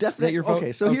one. Definitely. Your vote?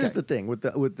 Okay, so here's the thing with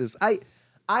this.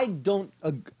 I don't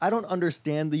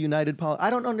understand the United policy. I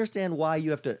don't understand why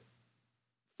you have to.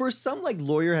 For some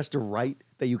lawyer has to write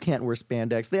that you can't wear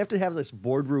spandex. They have to have this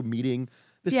boardroom meeting,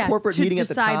 this corporate meeting at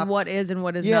the top. To decide what is and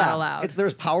what is not allowed.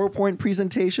 There's PowerPoint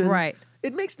presentations. Right.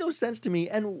 It makes no sense to me.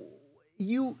 And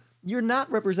you're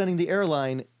not representing the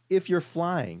airline if you're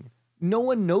flying. No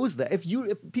one knows that. If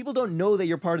people don't know that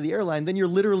you're part of the airline, then you're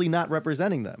literally not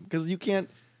representing them because you can't.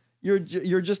 You're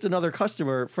just another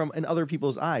customer in other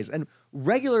people's eyes. And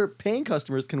regular paying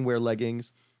customers can wear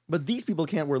leggings, but these people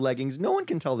can't wear leggings. No one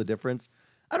can tell the difference.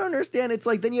 I don't understand. It's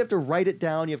like then you have to write it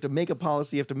down. You have to make a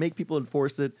policy. You have to make people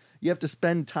enforce it. You have to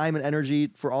spend time and energy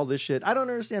for all this shit. I don't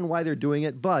understand why they're doing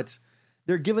it, but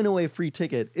they're giving away a free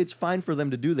ticket. It's fine for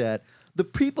them to do that. The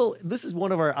people, this is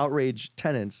one of our outrage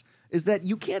tenets, is that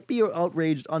you can't be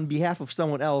outraged on behalf of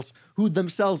someone else who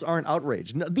themselves aren't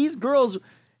outraged. No, these girls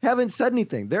haven't said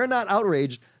anything. They're not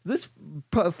outraged. This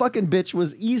fucking bitch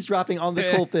was eavesdropping on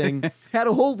this whole thing, had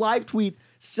a whole live tweet,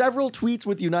 several tweets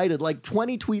with United, like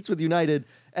 20 tweets with United,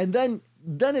 and then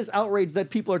is outraged that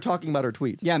people are talking about her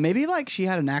tweets. Yeah, maybe she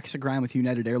had an axe to grind with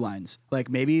United Airlines.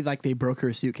 Maybe they broke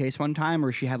her suitcase one time,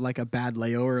 or she had a bad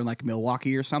layover in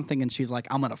Milwaukee or something, and she's like,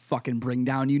 I'm gonna fucking bring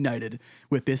down United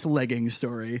with this leggings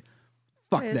story.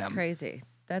 Fuck them. It's crazy.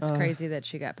 That's crazy that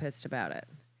she got pissed about it.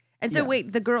 And so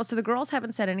wait, the girls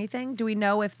haven't said anything? Do we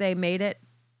know if they made it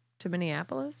to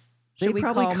Minneapolis? Should we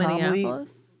probably call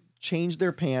Minneapolis? changed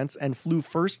their pants and flew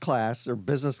first class or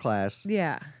business class.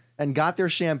 Yeah. And got their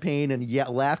champagne and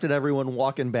laughed at everyone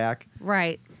walking back.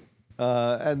 Right.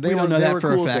 And we don't know that were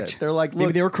for cool a with fact. it. They're like, look,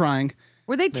 maybe they were crying.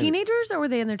 Were they teenagers or were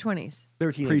they in their 20s?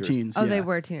 They're teenagers. Preteens. Oh, yeah. they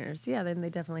were teenagers. Yeah, then they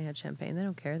definitely had champagne. They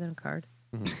don't care. They don't card.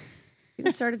 Mm-hmm. You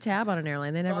can start a tab on an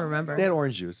airline. They never remember. They had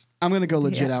orange juice. I'm gonna go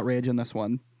legit outrage on this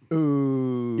one.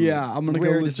 Ooh. Yeah, I'm gonna go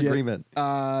legit. Disagreement.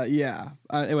 Yeah.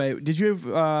 Anyway, did you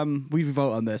we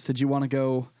vote on this? Did you want to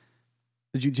go?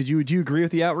 Do you agree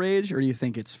with the outrage, or do you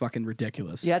think it's fucking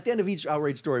ridiculous? Yeah, at the end of each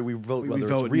outrage story, we vote whether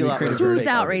vote, it's real we outrage or Whose fake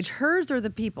outrage? Hers or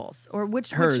the people's? Or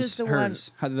which is the one?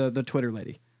 The Twitter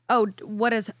lady. Oh,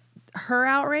 what is her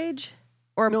outrage?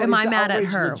 Or No, am is I the mad at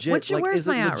outrage her? legit? Where's is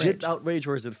my it outrage? legit outrage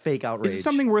or is it fake outrage? Is it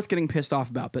something worth getting pissed off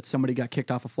about that somebody got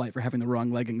kicked off a flight for having the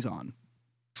wrong leggings on?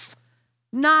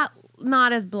 Not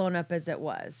as blown up as it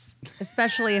was,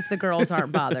 especially if the girls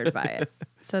aren't bothered by it.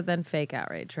 So then fake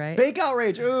outrage, right? Fake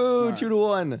outrage. Ooh, right.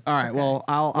 2-1. All right. Okay. Well,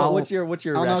 I'll what's your I'll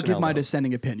rationale, give my though?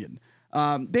 dissenting opinion.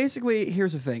 Basically,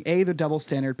 here's the thing. The double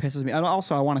standard pisses me. And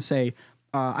also, I want to say,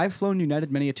 I've flown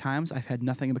United many a times. I've had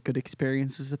nothing but good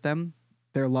experiences with them.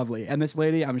 They're lovely. And this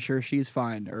lady, I'm sure she's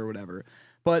fine or whatever.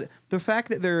 But the fact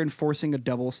that they're enforcing a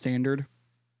double standard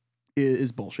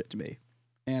is bullshit to me.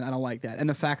 And I don't like that. And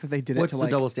the fact that they did What's it to the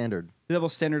double standard? The double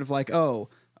standard of the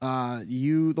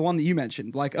one that you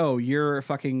mentioned, you're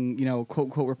fucking, quote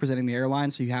unquote representing the airline,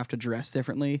 so you have to dress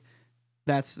differently.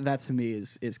 That to me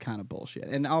is kind of bullshit.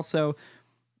 And also,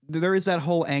 there is that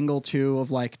whole angle too of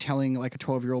telling a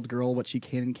 12-year-old girl what she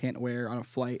can and can't wear on a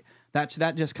flight. That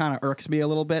just kind of irks me a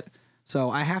little bit.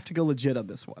 So I have to go legit on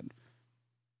this one.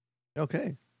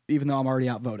 Okay. Even though I'm already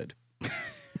outvoted.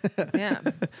 Yeah.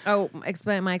 Oh, am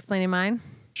I explaining mine?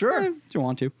 Sure. Do you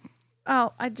want to?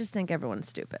 Oh, I just think everyone's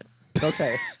stupid.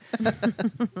 Okay.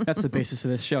 That's the basis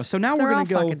of this show. So now They're we're all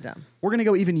gonna go. fucking dumb. We're gonna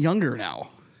go even younger now.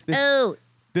 This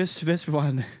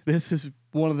one. This is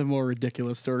one of the more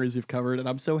ridiculous stories we've covered, and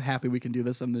I'm so happy we can do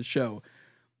this on this show.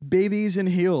 Babies in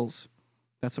heels.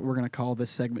 That's what we're gonna call this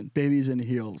segment. Babies in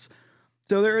heels.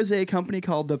 So there is a company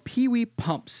called the Pee Wee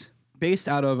Pumps, based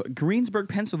out of Greensburg,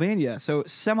 Pennsylvania. So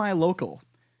semi-local,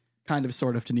 kind of,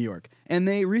 sort of, to New York. And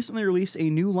they recently released a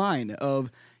new line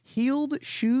of heeled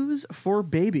shoes for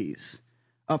babies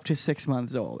up to 6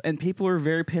 months old. And people are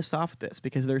very pissed off at this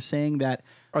because they're saying that...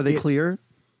 Are they clear?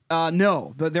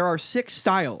 No, but there are 6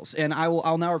 styles. And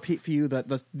I'll now repeat for you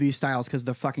these styles because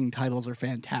the fucking titles are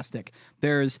fantastic.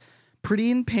 There's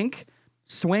Pretty in Pink,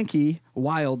 Swanky,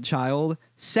 Wild Child,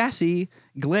 Sassy,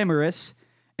 Glamorous,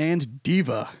 and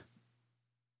Diva.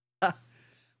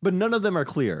 But none of them are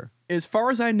clear. As far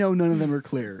as I know, none of them are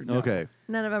clear. No. Okay.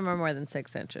 None of them are more than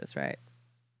 6 inches, right?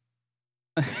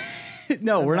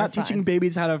 No, we're not fine. teaching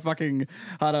babies how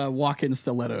to walk in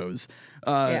stilettos.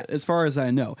 As far as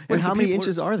I know. Wait, And so how many people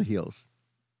inches are the heels?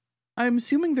 I'm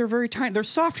assuming they're very tiny. They're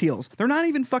soft heels. They're not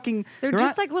even fucking. They're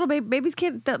just like little babies.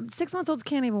 Can't. The 6-month-olds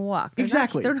can't even walk.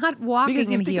 Exactly. They're not walking Because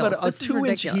you in think heels. about it, a This is 2-inch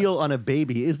ridiculous. heel on a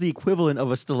baby is the equivalent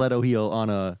of a stiletto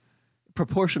heel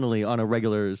proportionally on a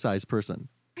regular sized person.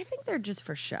 I think they're just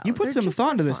for show. You put They're some just thought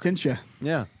for into this, fun. didn't you?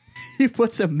 Yeah. You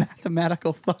put some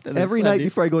mathematical thought into this. Every night Sandeep.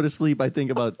 before I go to sleep, I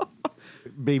think about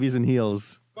babies in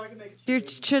heels. You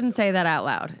shouldn't say that out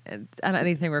loud. It's on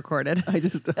anything recorded. I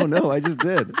just don't know. I just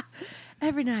did.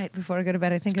 Every night before I go to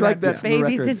bed, I think Strike about that from the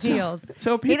babies in record. heels.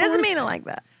 So He people doesn't are mean it s- like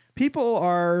that. People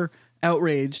are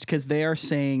outraged because they are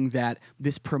saying that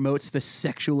this promotes the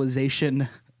sexualization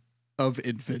of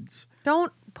infants.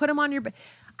 Don't put them on your.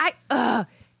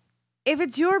 If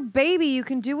it's your baby, you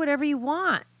can do whatever you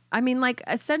want. I mean, like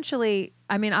obviously,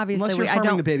 Unless you're I harming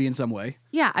don't. the baby in some way.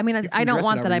 Yeah, I mean, I can don't dress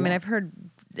want however that. I you mean, want. I've heard,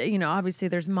 obviously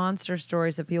there's monster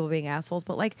stories of people being assholes,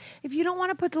 but like, if you don't want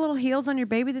to put the little heels on your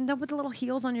baby, then don't put the little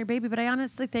heels on your baby. But I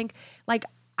honestly think, like,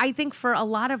 I think for a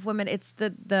lot of women, it's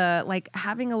the like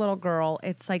having a little girl.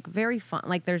 It's like very fun.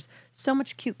 Like, there's so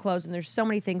much cute clothes and there's so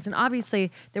many things, and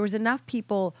obviously there was enough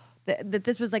people that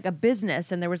this was like a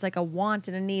business and there was like a want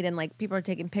and a need and like people are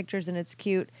taking pictures and it's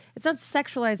cute. It's not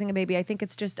sexualizing a baby. I think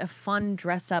it's just a fun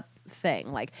dress up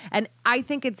thing. Like, and I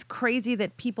think it's crazy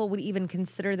that people would even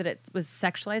consider that it was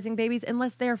sexualizing babies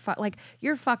unless they're like,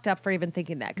 you're fucked up for even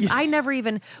thinking that. 'Cause I never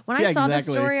even, when I saw exactly. this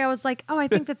story, I was like, oh, I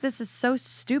think that this is so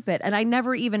stupid. And I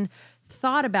never even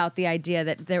thought about the idea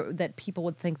that people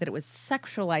would think that it was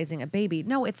sexualizing a baby.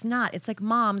 No, it's not. It's like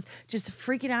moms just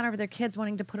freaking out over their kids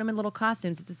wanting to put them in little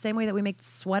costumes. It's the same way that we make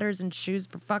sweaters and shoes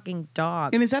for fucking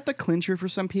dogs. And is that the clincher for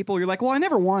some people? You're like, well, I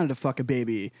never wanted to fuck a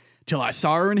baby till I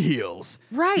saw her in heels.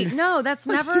 Right? No, that's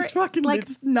never It's just fucking, like.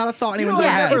 it's not a thought You know, anyone's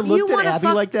Yeah, I've ever never if had. you looked at wanna Abby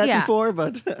fuck- like that yeah. before,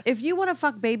 but If you want to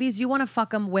fuck babies, you want to fuck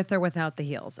them with or without the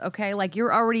heels, okay? Like,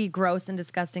 you're already gross and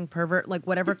disgusting pervert, like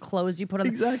whatever clothes you put on.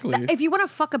 Exactly. If you want to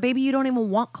fuck a baby, you don't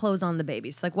even want clothes on the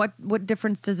babies. Like, what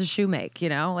difference does a shoe make, you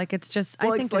know? Like, it's just,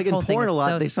 well, I think it's like this in whole thing porn is a lot.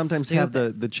 so They sometimes have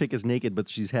stupid. the chick is naked, but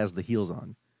she has the heels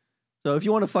on. So if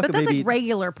you want to fuck But a that's baby, like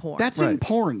regular porn. That's in Right.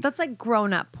 porn. That's like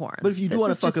grown-up porn. but if you do This want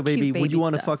to is fuck just a baby, cute would you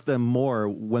want to stuff. fuck them more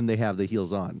when they have the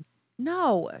heels on?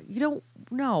 No, you don't.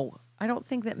 No, I don't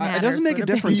think that It matters. doesn't make what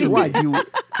a difference. baby- Why?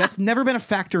 That's never been a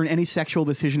factor in any sexual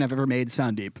decision I've ever made,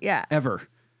 Sandeep. Yeah. Ever.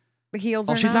 The heels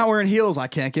Oh, are she's not wearing heels. I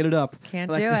can't get it up. Can't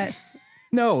Like- do it.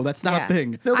 No, that's not Yeah. a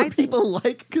thing. No, I but think- people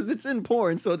like because it's in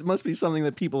porn, so it must be something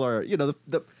that people are. You know,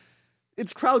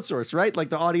 it's crowdsourced, right? Like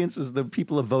the audience is the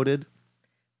people have voted.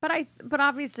 But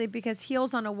obviously, because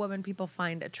heels on a woman people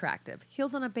find attractive.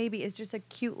 Heels on a baby is just a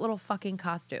cute little fucking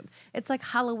costume. It's like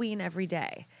Halloween every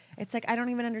day. It's like, I don't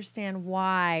even understand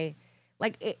why.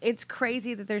 Like, it's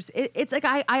crazy that there's. It's like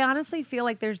I honestly feel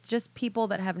like there's just people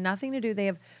that have nothing to do. They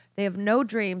have no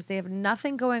dreams. They have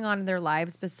nothing going on in their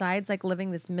lives besides like living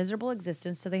this miserable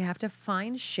existence. So they have to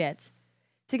find shit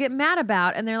to get mad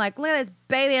about, and they're like, look at this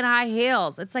baby in high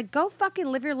heels. It's like, go fucking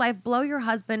live your life, blow your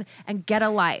husband, and get a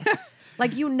life.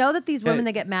 Like, you know that these women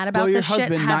that get mad about Blow your this shit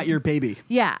husband, have, not your baby.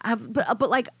 yeah, but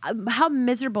like, how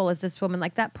miserable is this woman?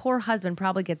 Like, that poor husband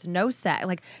probably gets no sex.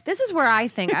 Like, this is where I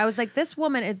think I was like, this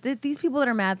woman, these people that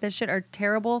are mad at this shit are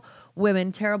terrible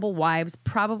women, terrible wives,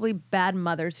 probably bad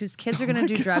mothers whose kids are going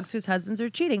to do drugs, whose husbands are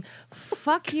cheating.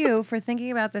 Fuck you for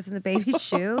thinking about this in the baby's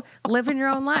shoe. Live in your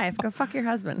own life. Go fuck your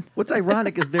husband. What's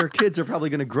ironic is their kids are probably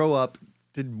going to grow up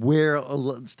to wear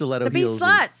stiletto To be heels.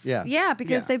 sluts. And, Yeah,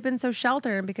 because Yeah. they've been so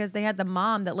sheltered and because they had the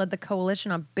mom that led the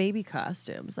coalition on baby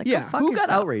costumes. Like, Yeah. go fuck Who yourself.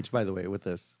 got outraged, by the way, with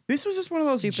this? This was just one of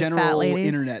those Stupid fat general ladies.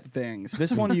 internet things.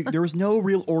 This one, there was no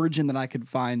real origin that I could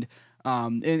find.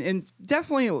 And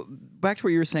definitely, back to what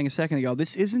you were saying a second ago,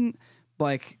 this isn't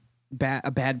like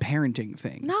a bad parenting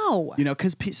thing. No. You know,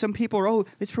 because some people are, oh,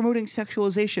 it's promoting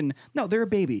sexualization. No, they're a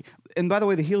baby. And by the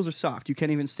way, the heels are soft. You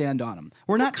can't even stand on them.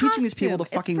 We're It's a not teaching these people to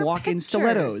costume. It's fucking for walk in pictures.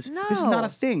 stilettos. This is not No. a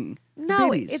thing. for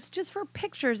No, babies. it's just for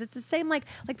pictures. It's the same like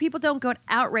people don't go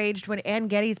outraged when Ann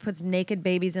Geddes puts naked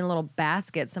babies in a little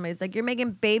basket. Somebody's like, you're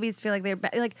making babies feel like they're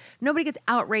like, nobody gets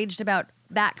outraged about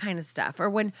that kind of stuff. Or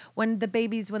when the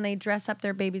babies, when they dress up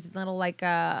their babies in little like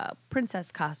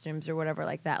princess costumes or whatever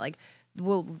like that, like,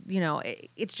 well, you know,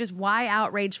 it's just why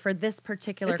outrage for this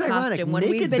particular It's ironic. costume when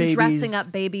we've Naked been dressing babies-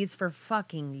 up babies for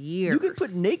fucking years. You could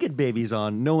put naked babies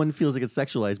on. No one feels like it's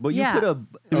sexualized. But Yeah. you put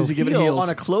Soon a as you give it heel heels. on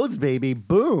a clothed baby,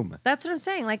 boom. That's what I'm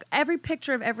saying. Like, every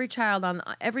picture of every child on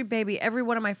every baby, every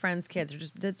one of my friends' kids are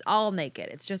just, it's all naked.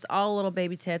 It's just all little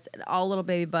baby tits and all little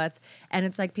baby butts. And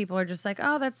it's like people are just like,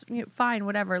 oh, that's fine,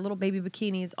 whatever. Little baby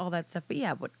bikinis, all that stuff. But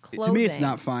yeah, what clothing? To me, it's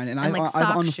not fine. And like I've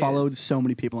sock unfollowed shoes. so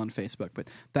many people on Facebook, but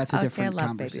that's a Oh, see, I different love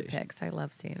conversation. baby pics. I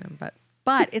love seeing them. But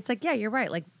But it's like, yeah, you're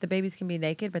right. Like the babies can be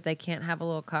naked, but they can't have a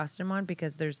little costume on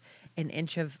because there's an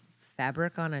inch of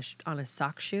fabric on a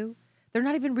sock shoe. They're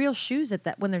not even real shoes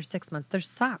when they're 6 months. They're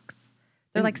socks.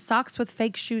 They're like socks with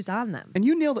fake shoes on them. And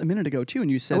you nailed it a minute ago too, and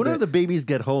you said, I wonder if the babies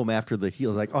get home after the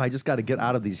heels. Like, oh, I just got to get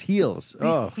out of these heels.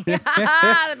 Oh,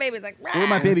 The baby's like, where are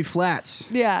my baby flats?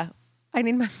 yeah, I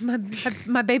need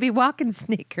my baby walking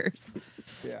sneakers.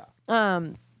 Yeah.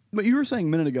 Um, But you were saying a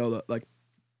minute ago that like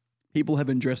people have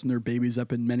been dressing their babies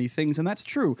up in many things, and that's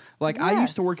true. Like I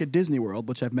used to Yes. work at Disney World,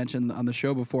 which I've mentioned on the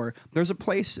show before. There's a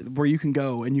place where you can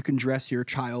go and you can dress your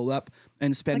child up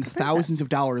and spend Like a princess. thousands of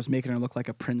dollars making her look like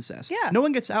a princess. Yeah. No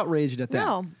one gets outraged at that.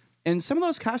 No. And some of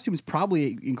those costumes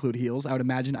probably include heels, I would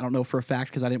imagine. I don't know for a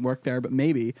fact because I didn't work there, but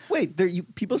maybe. wait,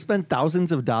 people spend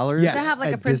thousands of dollars Yes. to have like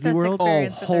at a princess Disney World?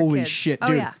 experience Oh, with their holy kids. shit, Oh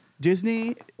dude. yeah.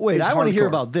 Disney. Wait, is I want to hear hardcore.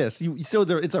 about this.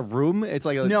 It's a room. It's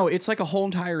like a No, it's like a whole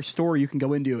entire store you can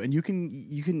go into, and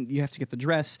you have to get the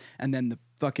dress and then the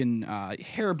fucking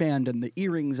hairband and the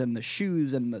earrings and the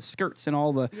shoes and the skirts and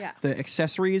all the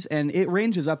accessories, and it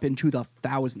ranges up into the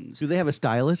thousands. Do they have a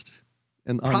stylist?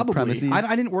 On Probably. premises?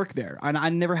 I didn't work there. I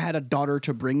never had a daughter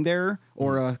to bring there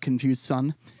or a confused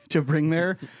son to bring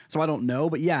there, so I don't know.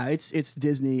 But yeah, it's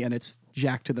Disney and it's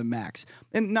jacked to the max.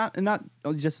 And not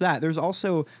just that. There's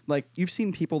also like you've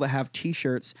seen people that have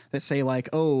T-shirts that say like,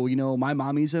 oh, my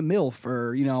mommy's a MILF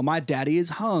or my daddy is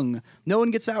hung. No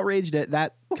one gets outraged at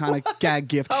that kind of gag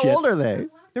gift How shit. old are they?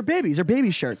 They're babies. They're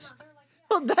baby shirts.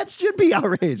 Well, that should be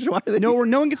outraged. Why are they? No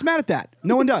one gets mad at that.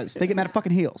 No one does. They get mad at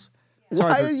fucking heels.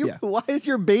 Sorry Why is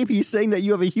your baby saying that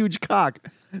you have a huge cock?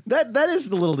 That is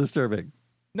a little disturbing.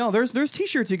 No, there's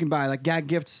T-shirts you can buy, like gag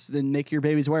gifts, and make your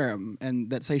babies wear them, and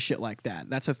that say shit like that.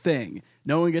 That's a thing.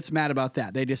 No one gets mad about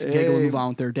that. They just giggle and move on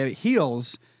with their day.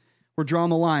 Heels, we're drawing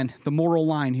the line, the moral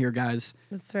line here, guys.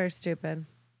 That's very stupid.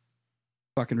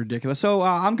 Fucking ridiculous. So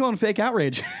I'm going fake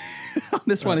outrage on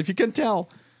this one, if you can tell.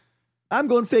 I'm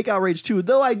going fake outrage too,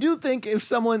 though. I do think if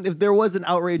there was an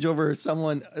outrage over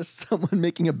someone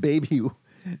making a baby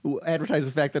who advertised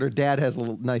the fact that her dad has a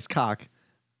little nice cock,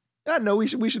 no, we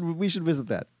should visit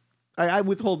that. I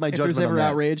withhold my If judgment there's ever on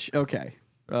that. outrage, okay.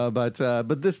 But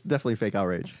this definitely fake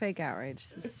outrage. Fake outrage.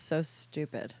 This is so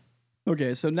stupid.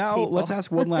 Okay, so now People. let's ask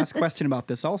one last question about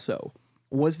this also.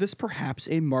 Was this perhaps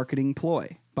a marketing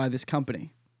ploy by this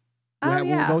company?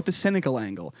 We'll go with the cynical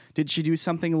angle. Did she do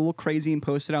something a little crazy and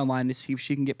post it online to see if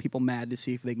she can get people mad, to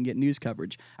see if they can get news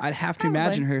coverage? I'd have to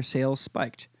imagine her sales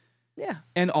spiked. Yeah.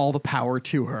 And all the power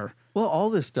to her. Well, all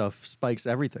this stuff spikes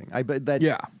everything. I bet that.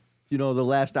 Yeah. The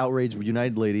last outrage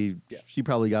United lady, she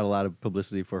probably got a lot of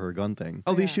publicity for her gun thing.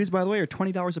 Oh, these shoes, by the way, are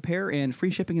 $20 a pair and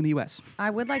free shipping in the U.S. I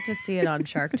would like to see it on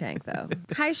Shark Tank, though.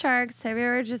 Hi, Sharks. Have you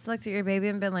ever just looked at your baby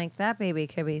and been like, that baby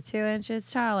could be 2 inches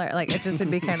taller? Like, it just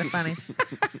would be kind of funny.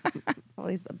 All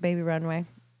these baby runway.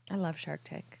 I love Shark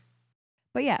Tank.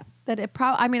 But yeah, that it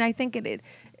probably, I think it,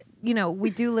 we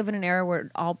do live in an era where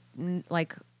all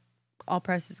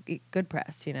press is good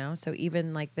press, So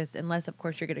even like this, unless of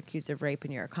course you're get accused of rape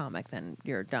and you're a comic, then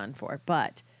you're done for.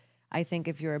 But I think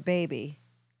if you're a baby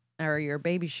or you're a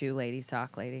baby shoe lady,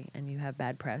 sock lady, and you have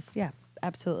bad press, yeah,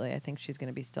 absolutely. I think she's going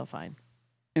to be still fine.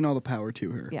 And all the power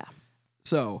to her. Yeah.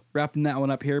 So, wrapping that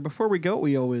one up here. Before we go,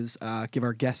 we always give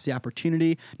our guests the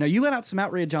opportunity. Now, you let out some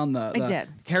outrage on the did.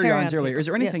 carry-ons earlier. People. Is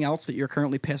there anything else that you're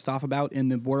currently pissed off about in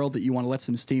the world that you want to let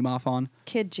some steam off on?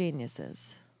 Kid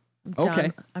geniuses.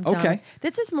 Okay. I'm done. Okay.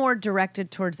 This is more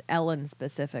directed towards Ellen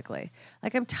specifically.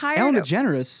 Like, I'm tired Ellen of...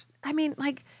 DeGeneres.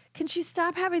 Can she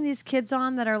stop having these kids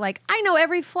on that are like, I know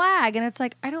every flag, and it's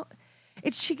like, I don't.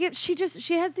 She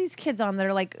has these kids on that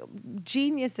are like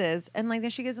geniuses, and like then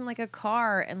she gives them like a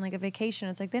car and like a vacation.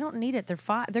 It's like they don't need it. They're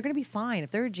fine. They're gonna be fine. If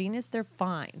they're a genius, they're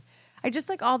fine. I just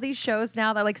like all these shows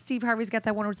now that like Steve Harvey's got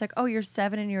that one where it's like, oh, you're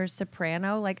 7 and you're a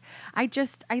soprano. Like I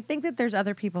think that there's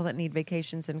other people that need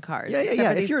vacations in cars.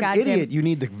 Yeah. If you're an idiot, you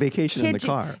need the vacation in the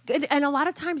car. And a lot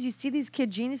of times you see these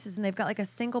kid geniuses and they've got like a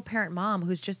single parent mom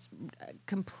who's just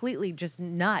completely just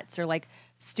nuts or like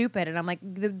stupid. And I'm like,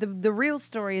 the real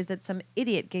story is that some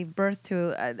idiot gave birth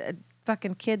to a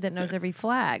fucking kid that knows every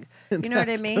flag. You know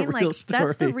what I mean? Like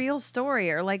that's the real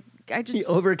story. Or like he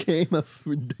overcame a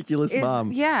ridiculous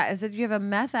mom. Yeah, is that you have a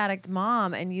meth addict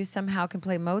mom and you somehow can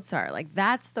play Mozart. Like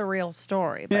that's the real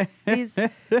story. But these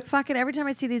fucking every time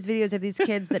I see these videos of these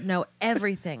kids that know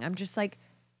everything, I'm just like,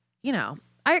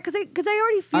 because I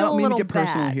already feel I don't a mean little to get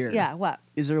personal bad. here. Yeah, what?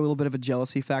 Is there a little bit of a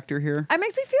jealousy factor here? It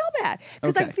makes me feel bad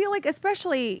because I Okay. feel like,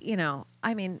 especially,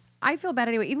 I feel bad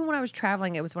anyway. Even when I was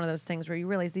traveling, it was one of those things where you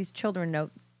realize these children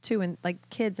know too, and like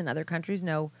kids in other countries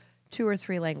know 2 or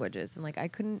 3 languages, and like I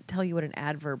couldn't tell you what an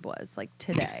adverb was like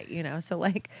today, you know. So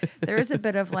like there is a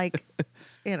bit of like,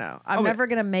 you know, I'm never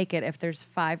gonna make it if there's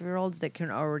 5-year-olds that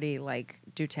can already like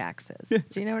do taxes.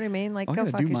 Do you know what I mean? Like, go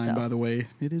fuck do yourself. mine, by the way.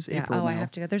 It is April now. I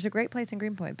have to go. There's a great place in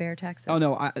Greenpoint, Bear, Texas. Oh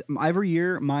no! Every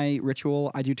year, my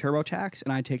ritual, I do TurboTax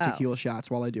and I take tequila shots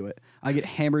while I do it. I get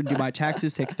hammered, do my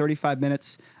taxes, takes 35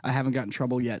 minutes. I haven't gotten in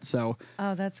trouble yet, so.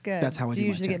 Oh, that's good. That's how I do you my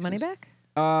usually get money taxes.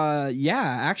 back? Yeah,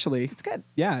 actually. It's good.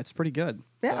 Yeah, it's pretty good.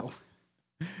 Yeah.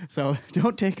 So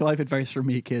don't take life advice from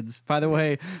me, kids. By the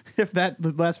way, if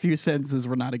the last few sentences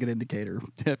were not a good indicator,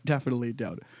 definitely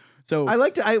don't. So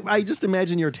I just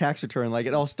imagine your tax return, like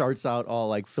it all starts out all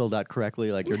like filled out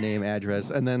correctly, like your name,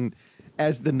 address, and then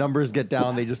as the numbers get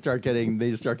down, they just start getting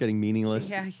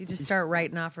meaningless. Yeah, you just start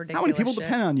writing off ridiculous how many people shit.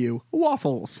 depend on you?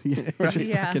 Waffles.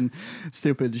 Just fucking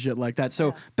stupid shit like that.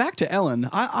 So back to Ellen.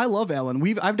 I love Ellen.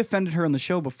 I've defended her on the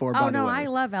show before. Oh by the no, way. I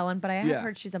love Ellen, but I have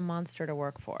heard she's a monster to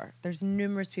work for. There's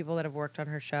numerous people that have worked on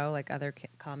her show, like other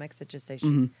comics, that just say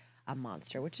she's a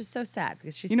monster, which is so sad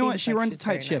because she. You know what? She like runs a she's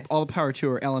tight very ship. nice. All the power to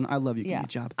her, Ellen. I love you. Give me a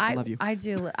job. I love you. I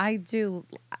do.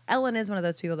 Ellen is one of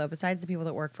those people, though. Besides the people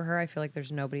that work for her, I feel like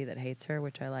there's nobody that hates her,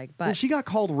 which I like. But Well, she got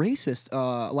called racist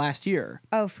last year.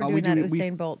 oh, for doing that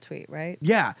Usain Bolt tweet, right?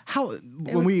 Yeah. How was when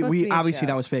supposed to we be a obviously joke.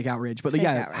 that was fake outrage, but Fake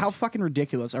yeah, outrage. how fucking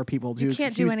ridiculous are people to You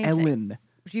can't do accuse anything. Ellen?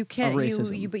 You can't.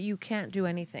 racism. But you can't do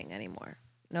anything anymore.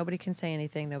 Nobody can say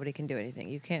anything. Nobody can do anything.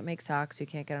 You can't make socks. You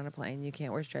can't get on a plane. You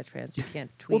can't wear stretch pants. You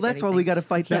can't tweet. Well, that's why anything. we got to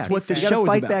fight You back. can't be what the fair. We got show to is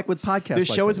fight about. back with podcasts. This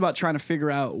like show is this. about trying to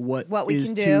figure out what we is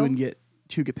can to do. and get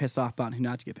pissed off about and who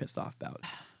not to get pissed off about.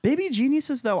 Baby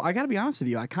geniuses, though, I got to be honest with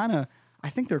you. I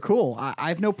think they're cool. I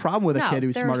have no problem with a kid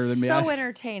who's smarter than me. They're so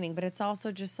entertaining, but it's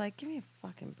also just like, give me a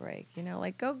fucking break. You know,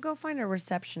 like go find a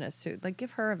receptionist who, like, give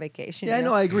her a vacation. Yeah, you I know,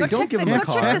 know? I agree. Go Don't check give the, them a go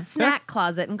car. check the snack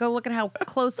closet and go look at how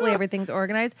closely everything's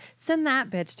organized. Send that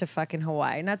bitch to fucking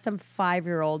Hawaii, not some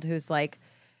 5-year-old who's like,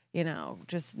 you know,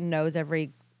 just knows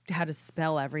how to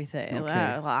spell everything.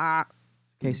 Okay.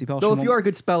 Casey Balsham. Though if you are a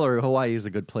good speller, Hawaii is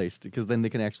a good place because then they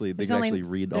can actually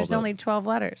read all There's the. only 12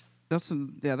 letters. it's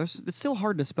still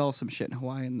hard to spell some shit in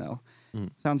Hawaiian though.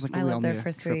 Sounds like I we all lived there need a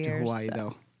for 3 trip to years, Hawaii so.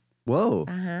 though. Whoa.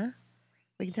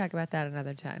 We can talk about that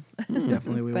another time.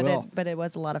 Definitely we will. But it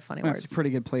was a lot of funny That's words. a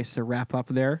pretty good place to wrap up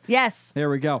there. Yes.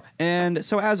 There we go. And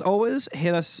so, as always,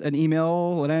 hit us an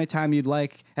email at any time you'd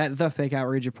like at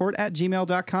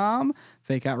thefakeoutragereport@gmail.com.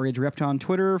 Fake Outrage Rept on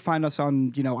Twitter. Find us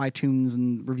on, iTunes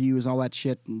and reviews and all that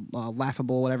shit.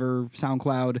 Laughable, whatever,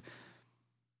 SoundCloud.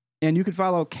 And you can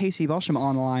follow Casey Balsham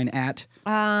online at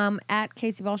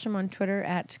Casey Balsham on Twitter,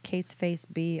 at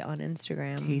CaseFaceB on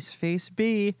Instagram.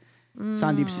 CaseFaceB.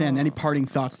 Sandeep Sen, any parting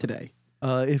thoughts today?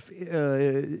 If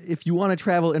you want to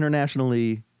travel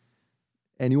internationally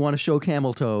and you want to show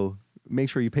camel toe, make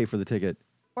sure you pay for the ticket.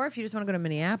 Or if you just want to go to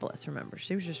Minneapolis, remember,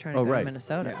 she was just trying to go to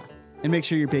Minnesota. Yeah. And make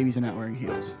sure your babies are not wearing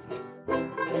heels.